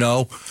kill it,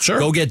 Sure.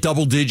 Go get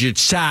double-digit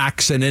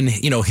sacks and then,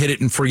 hit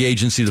it in free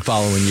agency the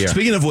following year.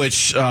 Speaking of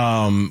which, we're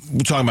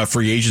talking about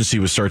free agency,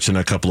 which starts in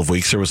a couple of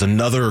weeks. There was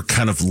another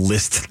kind of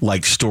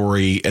list-like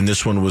story, and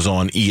this one was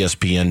on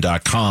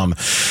ESPN.com,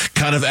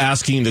 kind of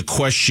asking the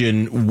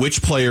question,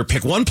 which player,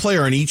 pick one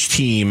player on each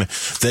team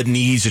that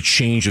needs a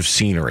change of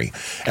scenery.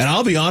 And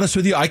I'll be honest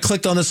with you, I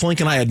clicked on this link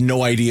and I had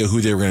no idea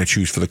who they were going to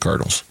choose for the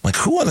Cardinals. Like,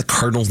 who on the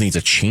Cardinals needs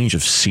a change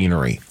of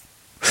scenery?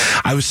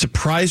 I was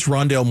surprised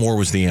Rondale Moore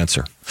was the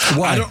answer.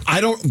 Why?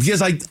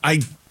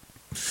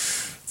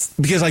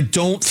 Because I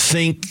don't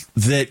think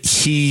that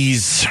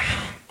he's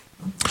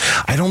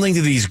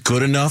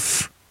good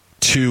enough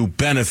to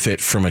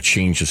benefit from a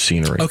change of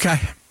scenery. Okay.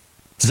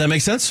 Does that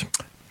make sense?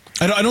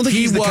 I don't think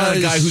he's the kind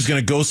of guy who's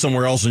going to go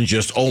somewhere else and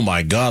just, oh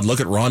my God, look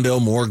at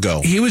Rondale Moore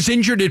go. He was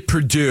injured at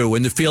Purdue,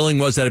 and the feeling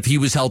was that if he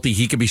was healthy,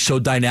 he could be so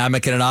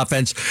dynamic in an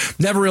offense.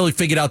 Never really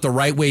figured out the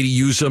right way to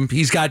use him.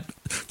 He's got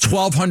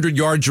 1,200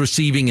 yards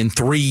receiving in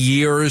 3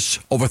 years,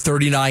 over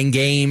 39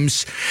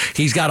 games.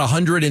 He's got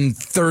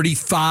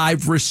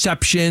 135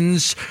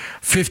 receptions,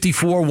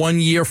 54 1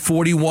 year,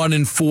 41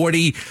 and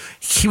 40.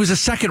 He was a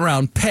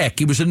second-round pick.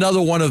 He was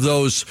another one of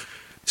those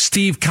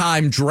Steve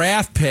Keim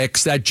draft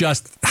picks that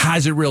just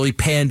hasn't really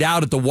panned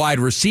out at the wide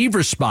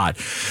receiver spot.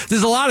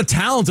 There's a lot of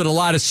talent and a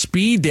lot of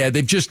speed there.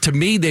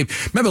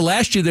 Remember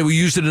last year they were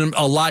using him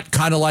a lot,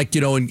 kind of like,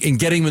 in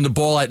getting him the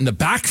ball out in the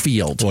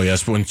backfield. Well,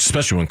 yes,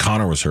 especially when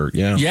Connor was hurt.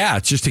 Yeah. Yeah,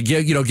 just to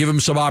give him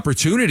some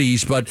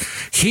opportunities, but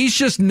he's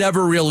just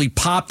never really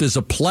popped as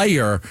a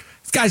player.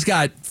 This guy's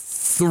got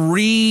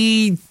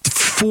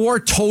 4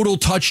 total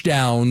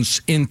touchdowns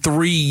in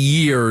 3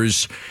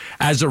 years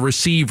as a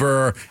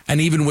receiver,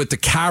 and even with the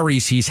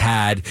carries he's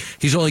had,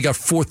 he's only got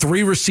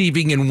 3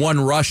 receiving and 1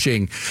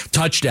 rushing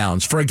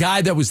touchdowns. For a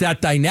guy that was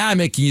that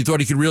dynamic and you thought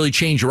he could really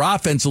change your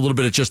offense a little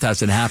bit, it just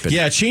hasn't happened.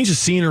 Yeah, change of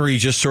scenery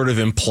just sort of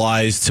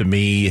implies to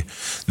me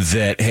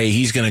that, hey,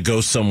 he's going to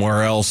go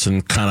somewhere else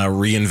and kind of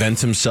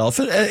reinvent himself.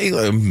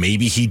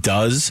 Maybe he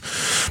does.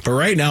 But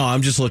right now,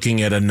 I'm just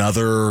looking at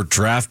another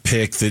draft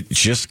pick that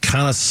just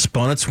kind of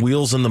spun its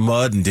wheels in the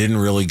mud and didn't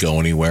really go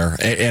anywhere.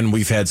 And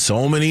we've had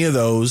so many of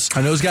those.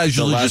 And those guys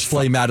usually just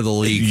flame out of the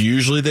league.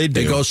 Usually they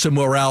do. They go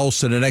somewhere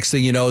else, and the next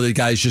thing you know, the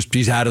guy's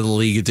he's out of the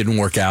league. It didn't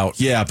work out.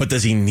 Yeah, but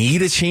does he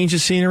need a change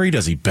of scenery?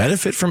 Does he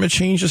benefit from a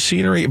change of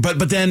scenery?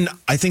 But then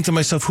I think to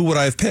myself, who would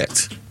I have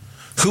picked?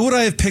 Who would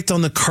I have picked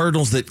on the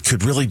Cardinals that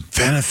could really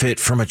benefit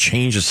from a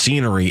change of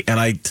scenery? And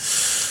I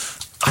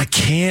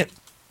can't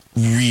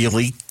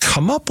really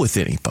come up with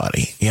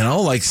anybody,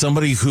 like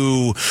somebody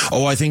who,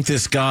 I think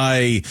this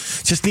guy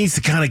just needs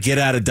to kind of get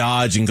out of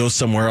Dodge and go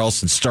somewhere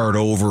else and start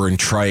over and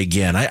try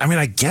again.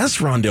 I guess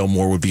Rondale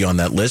Moore would be on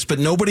that list, but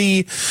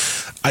nobody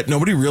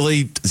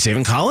really.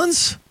 Zayvon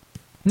Collins?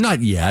 Not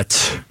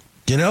yet.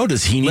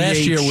 Does he need last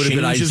year would have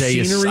been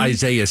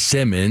Isaiah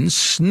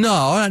Simmons?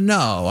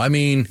 No. I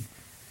mean,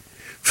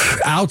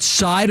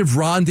 outside of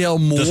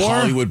Rondale Moore, does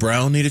Hollywood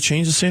Brown need a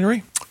change of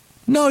scenery?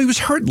 No, he was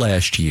hurt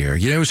last year.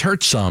 He was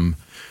hurt some,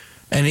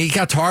 and he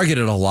got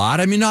targeted a lot.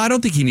 I mean, no, I don't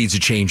think he needs a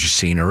change of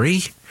scenery.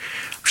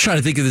 I'm trying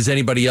to think if there's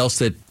anybody else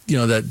that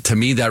that to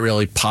me that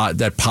really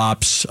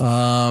pops.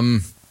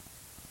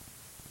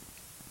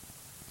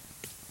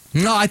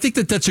 No, I think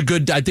that's a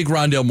good. I think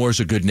Rondale Moore's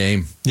a good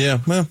name. Yeah,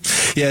 well,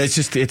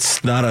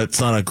 it's not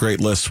a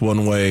great list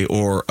one way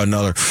or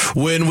another.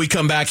 When we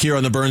come back here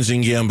on the Burns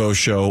and Gambo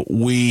show,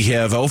 we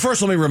have.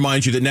 First, let me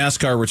remind you that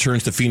NASCAR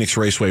returns to Phoenix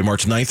Raceway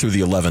March 9th through the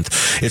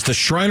 11th. It's the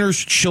Shriners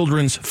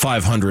Children's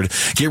 500.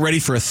 Get ready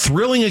for a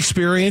thrilling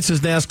experience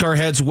as NASCAR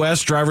heads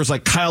west. Drivers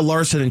like Kyle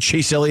Larson and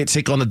Chase Elliott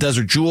take on the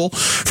Desert Jewel.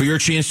 For your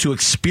chance to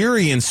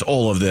experience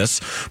all of this,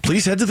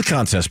 please head to the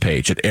contest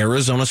page at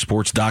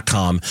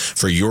ArizonaSports.com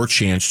for your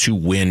chance to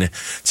win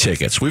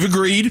tickets. We've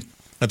agreed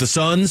that the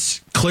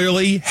Suns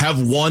clearly have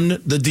won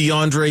the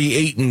Deandre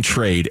Ayton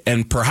trade,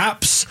 and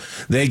perhaps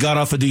they got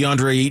off of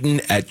Deandre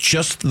Ayton at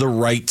just the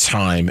right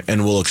time,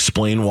 and we'll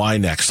explain why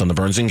next on the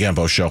Burns and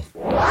Gambo Show.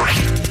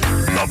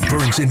 The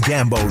Burns and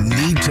Gambo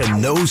Need to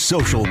Know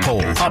Social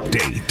Poll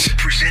Update.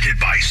 Presented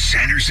by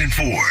Sanderson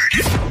Ford.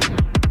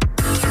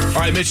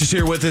 All right, Mitch is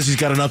here with us. He's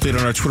got an update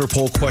on our Twitter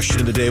poll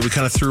question of the day. We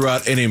kind of threw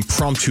out an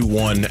impromptu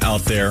one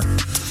out there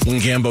when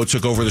Gambo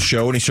took over the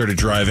show and he started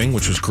driving,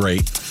 which was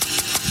great.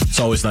 It's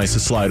always nice to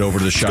slide over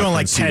to the shotgun. Going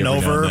like 10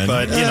 over,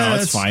 but,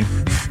 it's fine.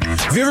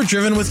 Have you ever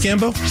driven with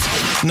Gambo?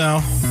 No.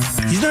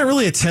 He's not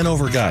really a 10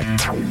 over guy.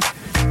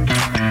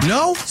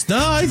 No,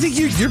 I think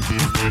you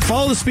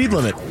follow the speed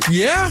limit.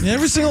 Yeah,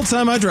 every single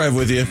time I drive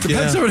with you.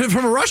 Depends if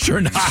I'm a rusher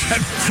or not.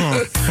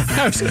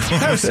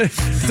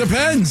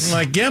 Depends.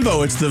 Like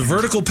Gambo, it's the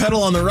vertical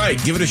pedal on the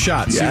right. Give it a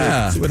shot.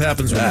 See what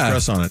happens when you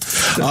press on it.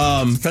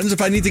 Depends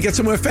if I need to get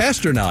somewhere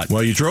fast or not.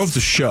 Well, you drove the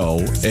show,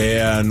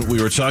 and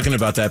we were talking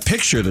about that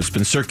picture that's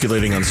been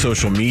circulating on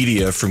social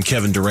media from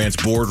Kevin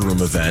Durant's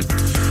boardroom event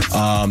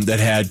that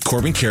had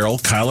Corbin Carroll,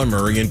 Kyler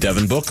Murray, and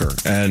Devin Booker.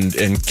 And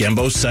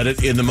Gambo said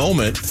it in the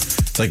moment.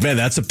 It's like, man,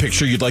 that's a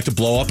picture you'd like to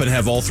blow up and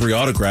have all three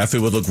autographed. It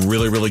would look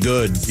really, really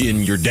good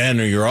in your den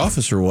or your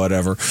office or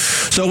whatever.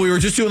 So we were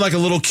just doing like a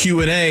little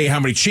Q&A. How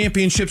many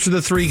championships are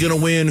the three going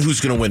to win?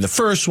 Who's going to win the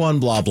first one?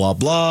 Blah, blah,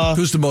 blah.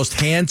 Who's the most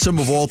handsome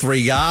of all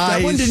three guys?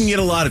 That one didn't get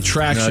a lot of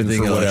traction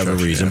for whatever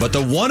reason. But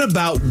the one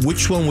about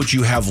which one would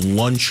you have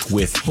lunch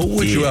with? Who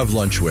would you have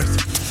lunch with?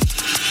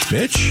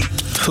 Mitch?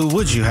 Who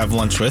would you have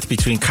lunch with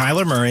between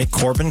Kyler Murray,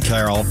 Corbin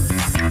Carroll,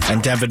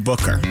 and Devin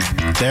Booker?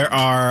 There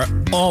are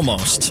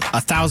almost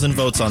 1,000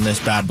 votes on this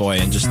bad boy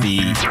in just the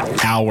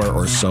hour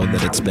or so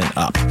that it's been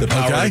up. The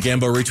power of the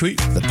Gambo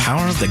retweet? The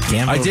power of the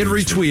Gambo I did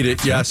retweet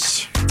it,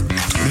 yes.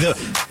 The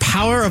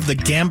power of the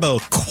Gambo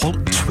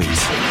quote tweet.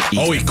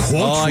 Oh, he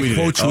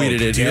quote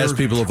tweeted it. He asked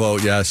people to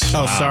vote, yes.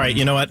 Oh, sorry.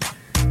 You know what?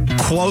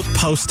 Quote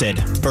posted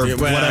or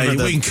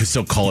whatever. We can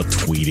still call it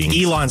tweeting.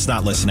 Elon's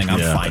not listening. I'm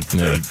fine.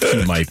 Yeah,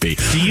 he might be.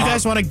 Do you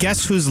guys want to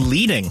guess who's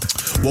leading?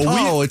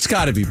 Well, it's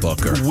got to be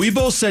Booker. We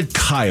both said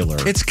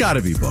Kyler. It's got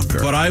to be Booker.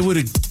 But I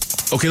would.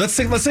 Okay, let's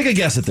take a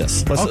guess at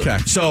this. Okay.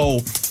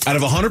 So out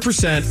of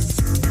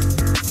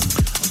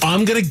 100%,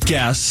 I'm gonna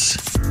guess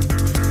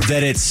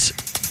that it's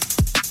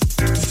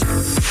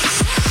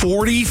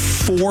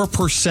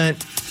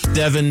 44%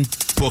 Devin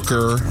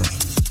Booker.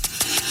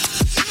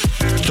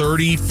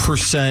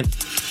 30%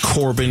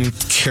 Corbin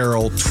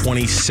Carroll,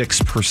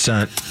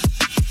 26%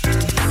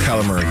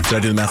 Kyler Murray. Did I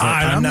do the math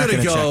right? I'm going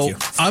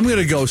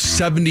to go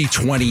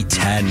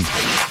 70-20-10.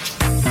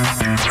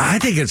 I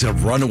think it's a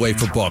runaway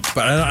for Book,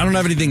 but I don't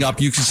have anything up.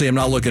 You can say I'm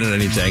not looking at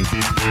anything.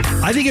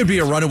 I think it'd be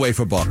a runaway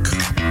for Book.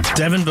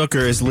 Devin Booker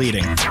is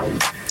leading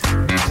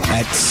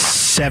at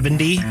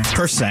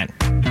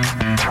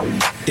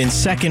 70%. In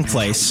second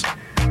place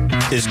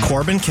is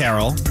Corbin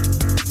Carroll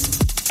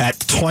at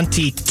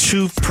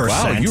 22%.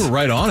 Wow, you were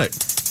right on it.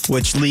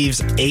 Which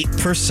leaves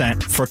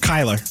 8% for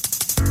Kyler.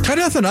 I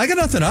got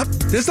nothing up.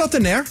 There's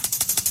nothing there.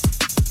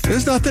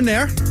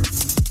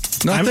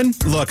 Nothing.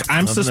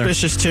 I'm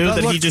suspicious too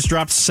that he just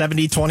dropped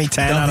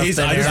 70-20-10 out of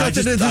thin air.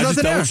 There's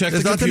nothing there.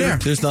 There's nothing there.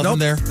 There's nothing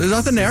there. There's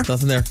nothing there.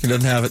 Nothing there. He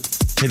doesn't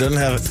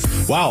have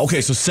it. Wow.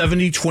 Okay, so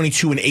 70,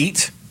 22, and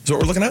 8 is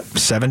what we're looking at?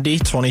 70,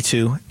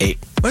 22, 8.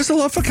 Where's the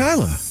love for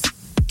Kyler?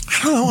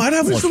 I don't know. I'd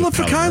have Where's the love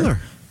for Kyler?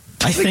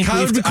 I think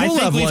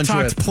we've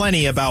talked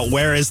plenty about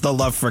where is the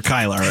love for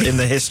Kyler in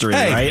the history,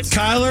 right?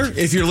 Kyler,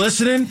 if you're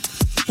listening,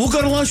 we'll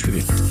go to lunch with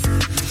you.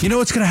 You know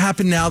what's going to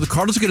happen now? The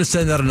Cardinals are going to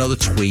send out another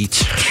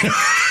tweet.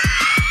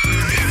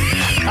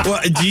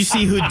 Well, do you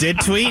see who did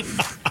tweet?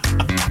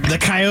 The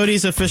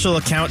Coyotes official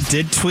account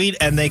did tweet,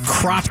 and they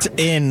cropped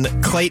in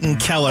Clayton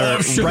Keller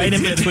right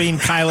in between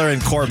Kyler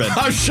and Corbin.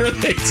 I'm sure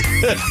they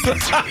did.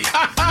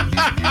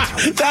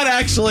 That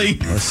actually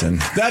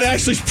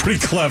is pretty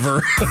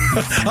clever.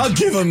 I'll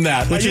give him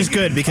that. Which is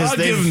good because I'll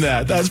give him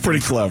that. That's pretty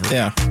clever.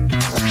 Yeah.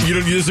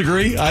 You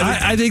disagree?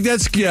 I think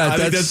that's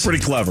that's pretty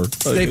clever.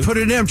 They put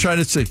it in. I'm trying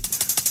to see.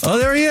 Oh,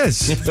 there he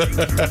is.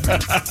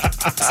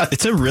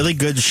 It's a really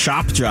good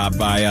shop job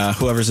by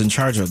whoever's in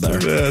charge of there.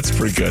 That's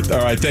pretty good.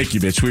 All right. Thank you,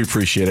 Mitch. We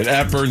appreciate it.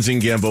 At Burns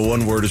and Gambo,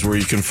 one word is where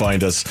you can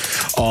find us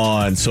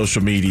on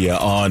social media,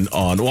 on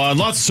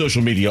lots of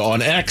social media,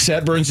 on X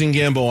at Burns and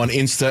Gambo, on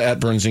Insta at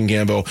Burns and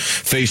Gambo,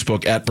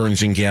 Facebook at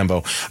Burns and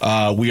Gambo.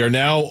 We are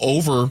now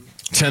over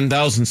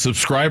 10,000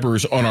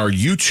 subscribers on our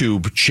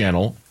YouTube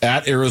channel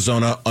at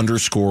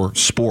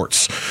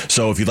Arizona_sports.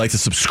 So if you'd like to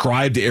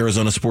subscribe to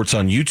Arizona Sports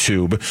on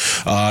YouTube,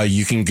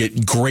 you can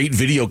get great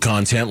video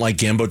content like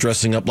Gambo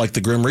dressing up like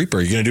the Grim Reaper.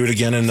 You're going to do it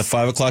again in the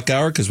 5 o'clock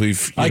hour? Because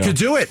I could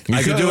do it.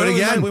 I could do it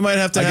again. We might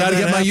have to. I got to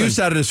get my use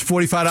out of this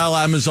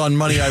 $45 Amazon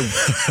money I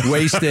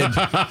wasted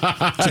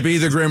to be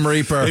the Grim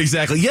Reaper.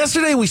 Exactly.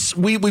 Yesterday,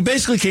 we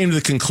basically came to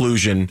the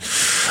conclusion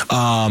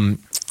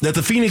that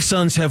the Phoenix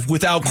Suns have,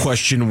 without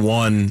question,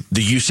 won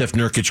the Yusef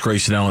Nurkic,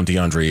 Grayson Allen,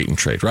 Deandre Ayton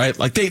trade, right?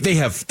 Like they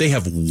have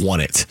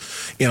won it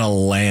in a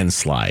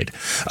landslide.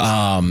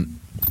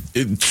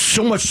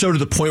 So much so to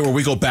the point where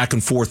we go back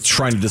and forth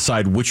trying to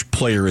decide which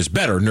player is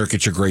better,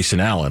 Nurkic or Grayson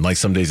Allen. Like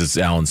some days it's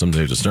Allen, some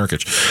days it's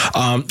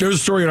Nurkic. There's a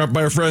story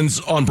by our friends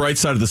on Bright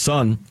Side of the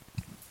Sun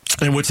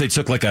in which they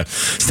took like a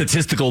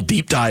statistical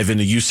deep dive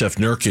into Jusuf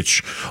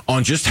Nurkic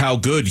on just how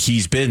good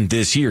he's been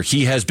this year.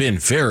 He has been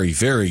very,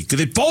 very good.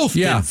 They've both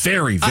been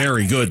very,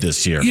 very good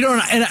this year. You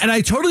know, and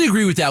I totally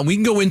agree with that. We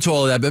can go into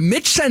all of that. But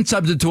Mitch sent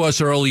something to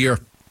us earlier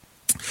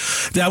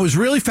that was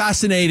really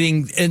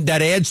fascinating and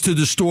that adds to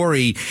the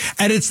story.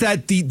 And it's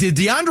that the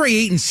Deandre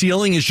Ayton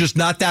ceiling is just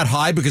not that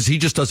high because he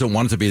just doesn't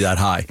want it to be that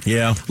high.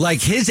 Yeah.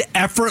 Like his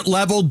effort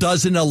level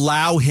doesn't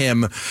allow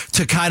him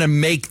to kind of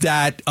make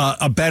that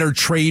a better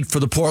trade for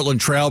the Portland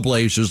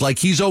Trailblazers. Like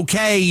he's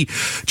okay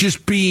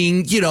just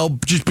being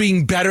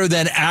better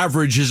than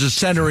average as a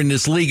center in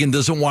this league and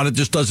doesn't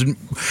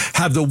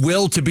have the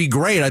will to be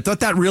great. I thought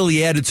that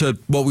really added to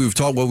what we've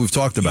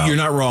talked about. You're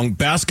not wrong.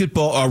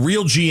 Basketball,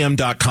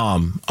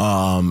 RealGM.com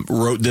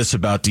wrote this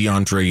about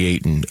Deandre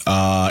Ayton.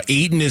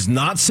 Ayton is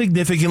not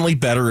significantly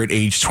better at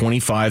age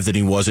 25 than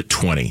he was at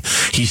 20.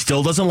 He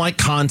still doesn't like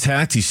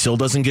contact. He still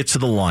doesn't get to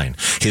the line.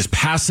 His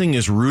passing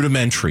is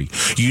rudimentary.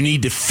 You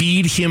need to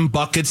feed him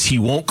buckets. He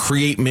won't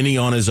create many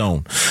on his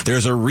own.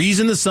 There's a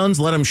reason the Suns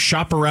let him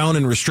shop around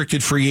in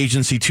restricted free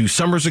agency 2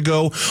 summers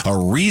ago, a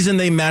reason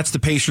they matched the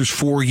Pacers'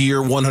 4-year,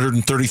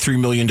 $133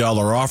 million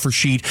offer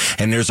sheet,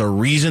 and there's a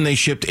reason they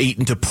shipped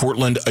Ayton to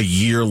Portland a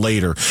year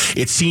later.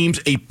 It seems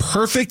a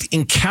perfect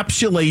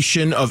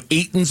encapsulation of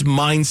Ayton's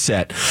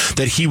mindset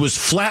that he was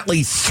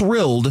flatly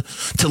thrilled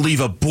to leave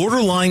a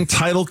borderline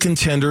title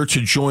contender to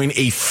join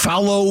a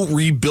fallow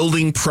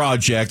rebuilding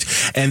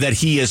project and that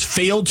he has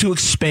failed to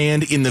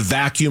expand in the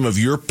vacuum of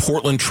your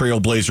Portland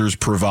Trailblazers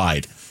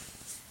provide.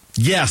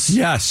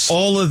 Yes.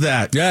 All of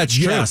that. Yeah, it's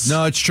true. Yes.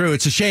 No, it's true.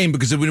 It's a shame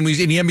because when we was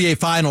in the NBA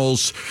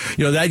Finals,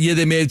 that year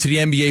they made it to the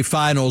NBA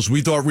Finals,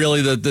 we thought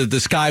really the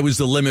sky was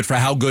the limit for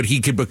how good he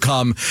could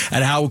become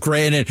and how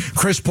great. And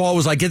Chris Paul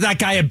was like, get that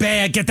guy a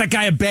bag,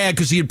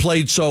 because he had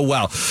played so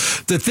well.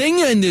 The thing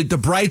in the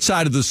Bright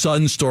Side of the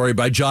Sun story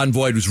by John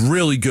Voight was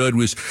really good.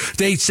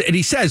 And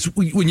he says,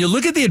 when you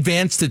look at the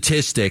advanced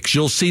statistics,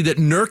 you'll see that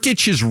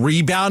Nurkic's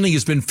rebounding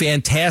has been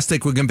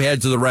fantastic when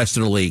compared to the rest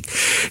of the league.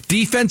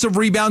 Defensive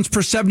rebounds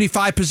per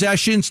 75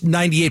 possessions,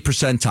 98th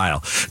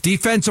percentile.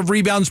 Defensive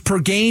rebounds per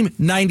game,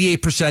 98th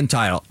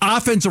percentile.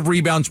 Offensive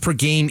rebounds per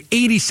game,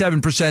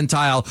 87th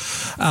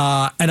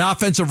percentile. And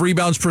offensive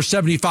rebounds per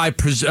 75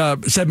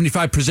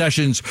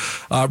 possessions,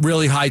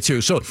 really high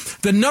too. So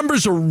the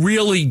numbers are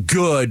really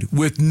good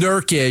with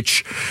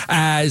Nurkic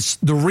as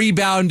the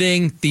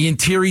rebounding, the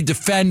interior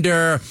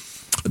defender,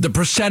 the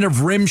percent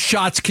of rim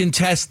shots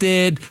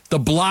contested, the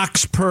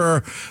blocks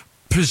per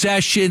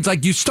possessions.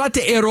 Like you start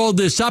to add all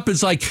this up,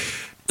 it's like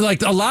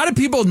a lot of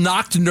people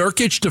knocked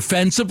Nurkic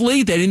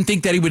defensively. They didn't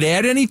think that he would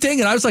add anything.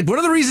 And I was like, one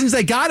of the reasons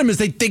they got him is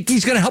they think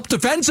he's going to help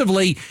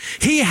defensively.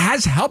 He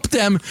has helped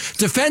them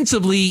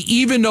defensively,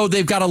 even though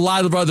they've got a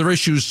lot of other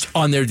issues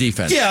on their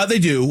defense. Yeah, they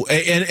do.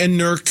 And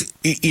Nurk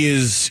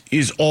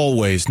is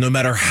always, no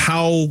matter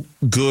how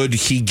good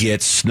he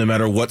gets, no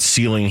matter what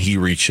ceiling he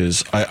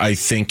reaches, I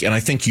think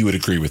you would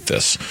agree with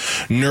this,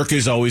 Nurk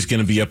is always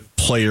going to be a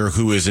player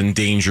who is in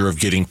danger of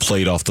getting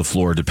played off the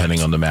floor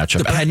depending on the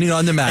matchup.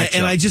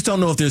 And I just don't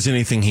know if there's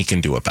anything he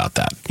can do about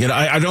that.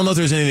 I don't know if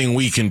there's anything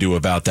we can do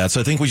about that. So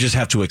I think we just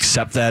have to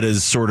accept that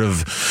as sort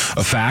of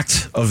a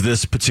fact of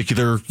this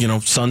particular,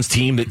 Suns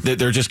team, that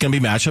they're just going to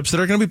be matchups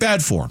that are going to be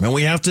bad for them. And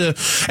we have to,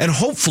 and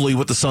hopefully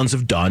what the Suns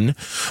have done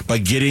by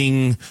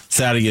getting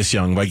Thaddeus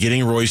Young, by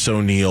getting Royce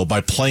O'Neal, by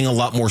playing a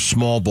lot more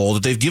small ball,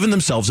 that they've given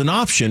themselves an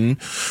option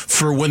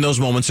for when those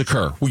moments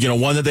occur.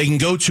 One that they can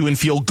go to and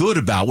feel good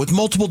about with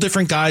multiple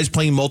different guys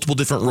playing multiple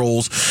different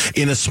roles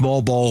in a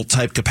small ball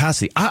type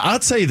capacity.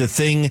 I'd say the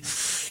thing,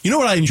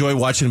 what I enjoy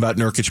watching about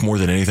Nurkic more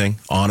than anything,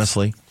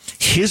 honestly?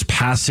 His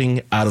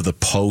passing out of the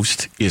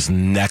post is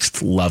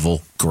next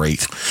level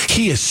great.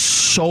 He is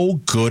so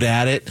good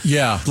at it.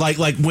 Yeah.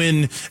 Like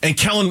when, and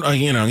Kellen,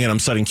 again, I'm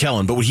citing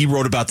Kellen, but he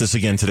wrote about this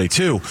again today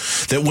too,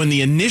 that when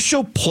the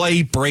initial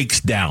play breaks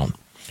down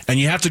and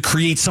you have to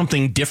create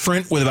something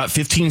different with about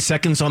 15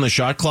 seconds on the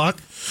shot clock,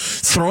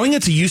 throwing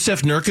it to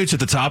Jusuf Nurkic at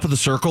the top of the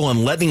circle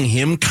and letting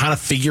him kind of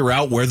figure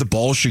out where the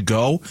ball should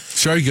go.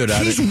 Very good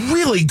at it. He's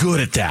really good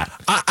at that.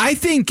 I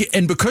think,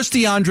 and because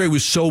DeAndre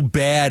was so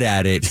bad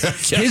at it,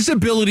 his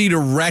ability to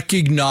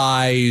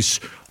recognize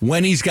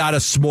when he's got a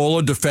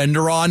smaller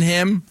defender on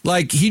him,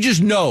 like he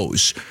just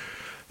knows.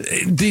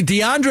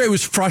 DeAndre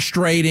was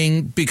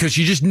frustrating because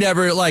you just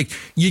never,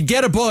 you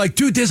get a ball,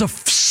 dude, there's a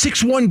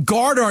 6'1"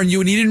 guard on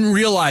you, and he didn't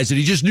realize it.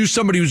 He just knew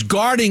somebody was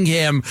guarding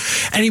him,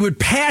 and he would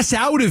pass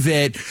out of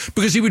it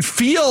because he would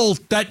feel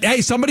that,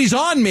 hey, somebody's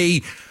on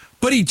me.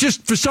 But he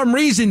just, for some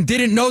reason,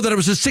 didn't know that it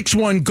was a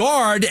 6'1"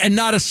 guard and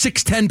not a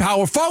 6'10"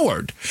 power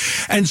forward.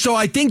 And so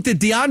I think that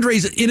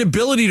DeAndre's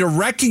inability to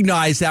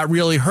recognize that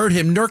really hurt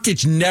him.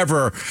 Nurkic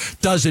never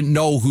doesn't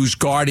know who's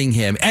guarding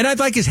him. And I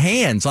like his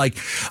hands. Like,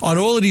 on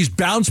all of these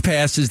bounce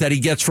passes that he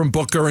gets from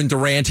Booker and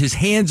Durant, his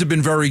hands have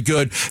been very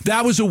good.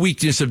 That was a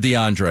weakness of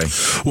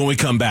DeAndre. When we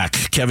come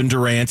back, Kevin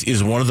Durant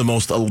is one of the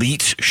most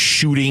elite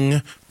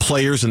shooting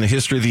players in the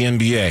history of the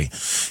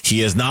NBA. He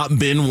has not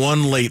been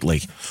one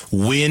lately.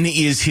 When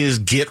is his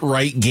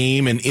get-right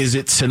game, and is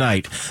it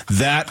tonight?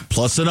 That,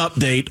 plus an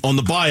update on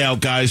the buyout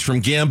guys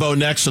from Gambo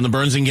next on the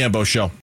Burns and Gambo Show.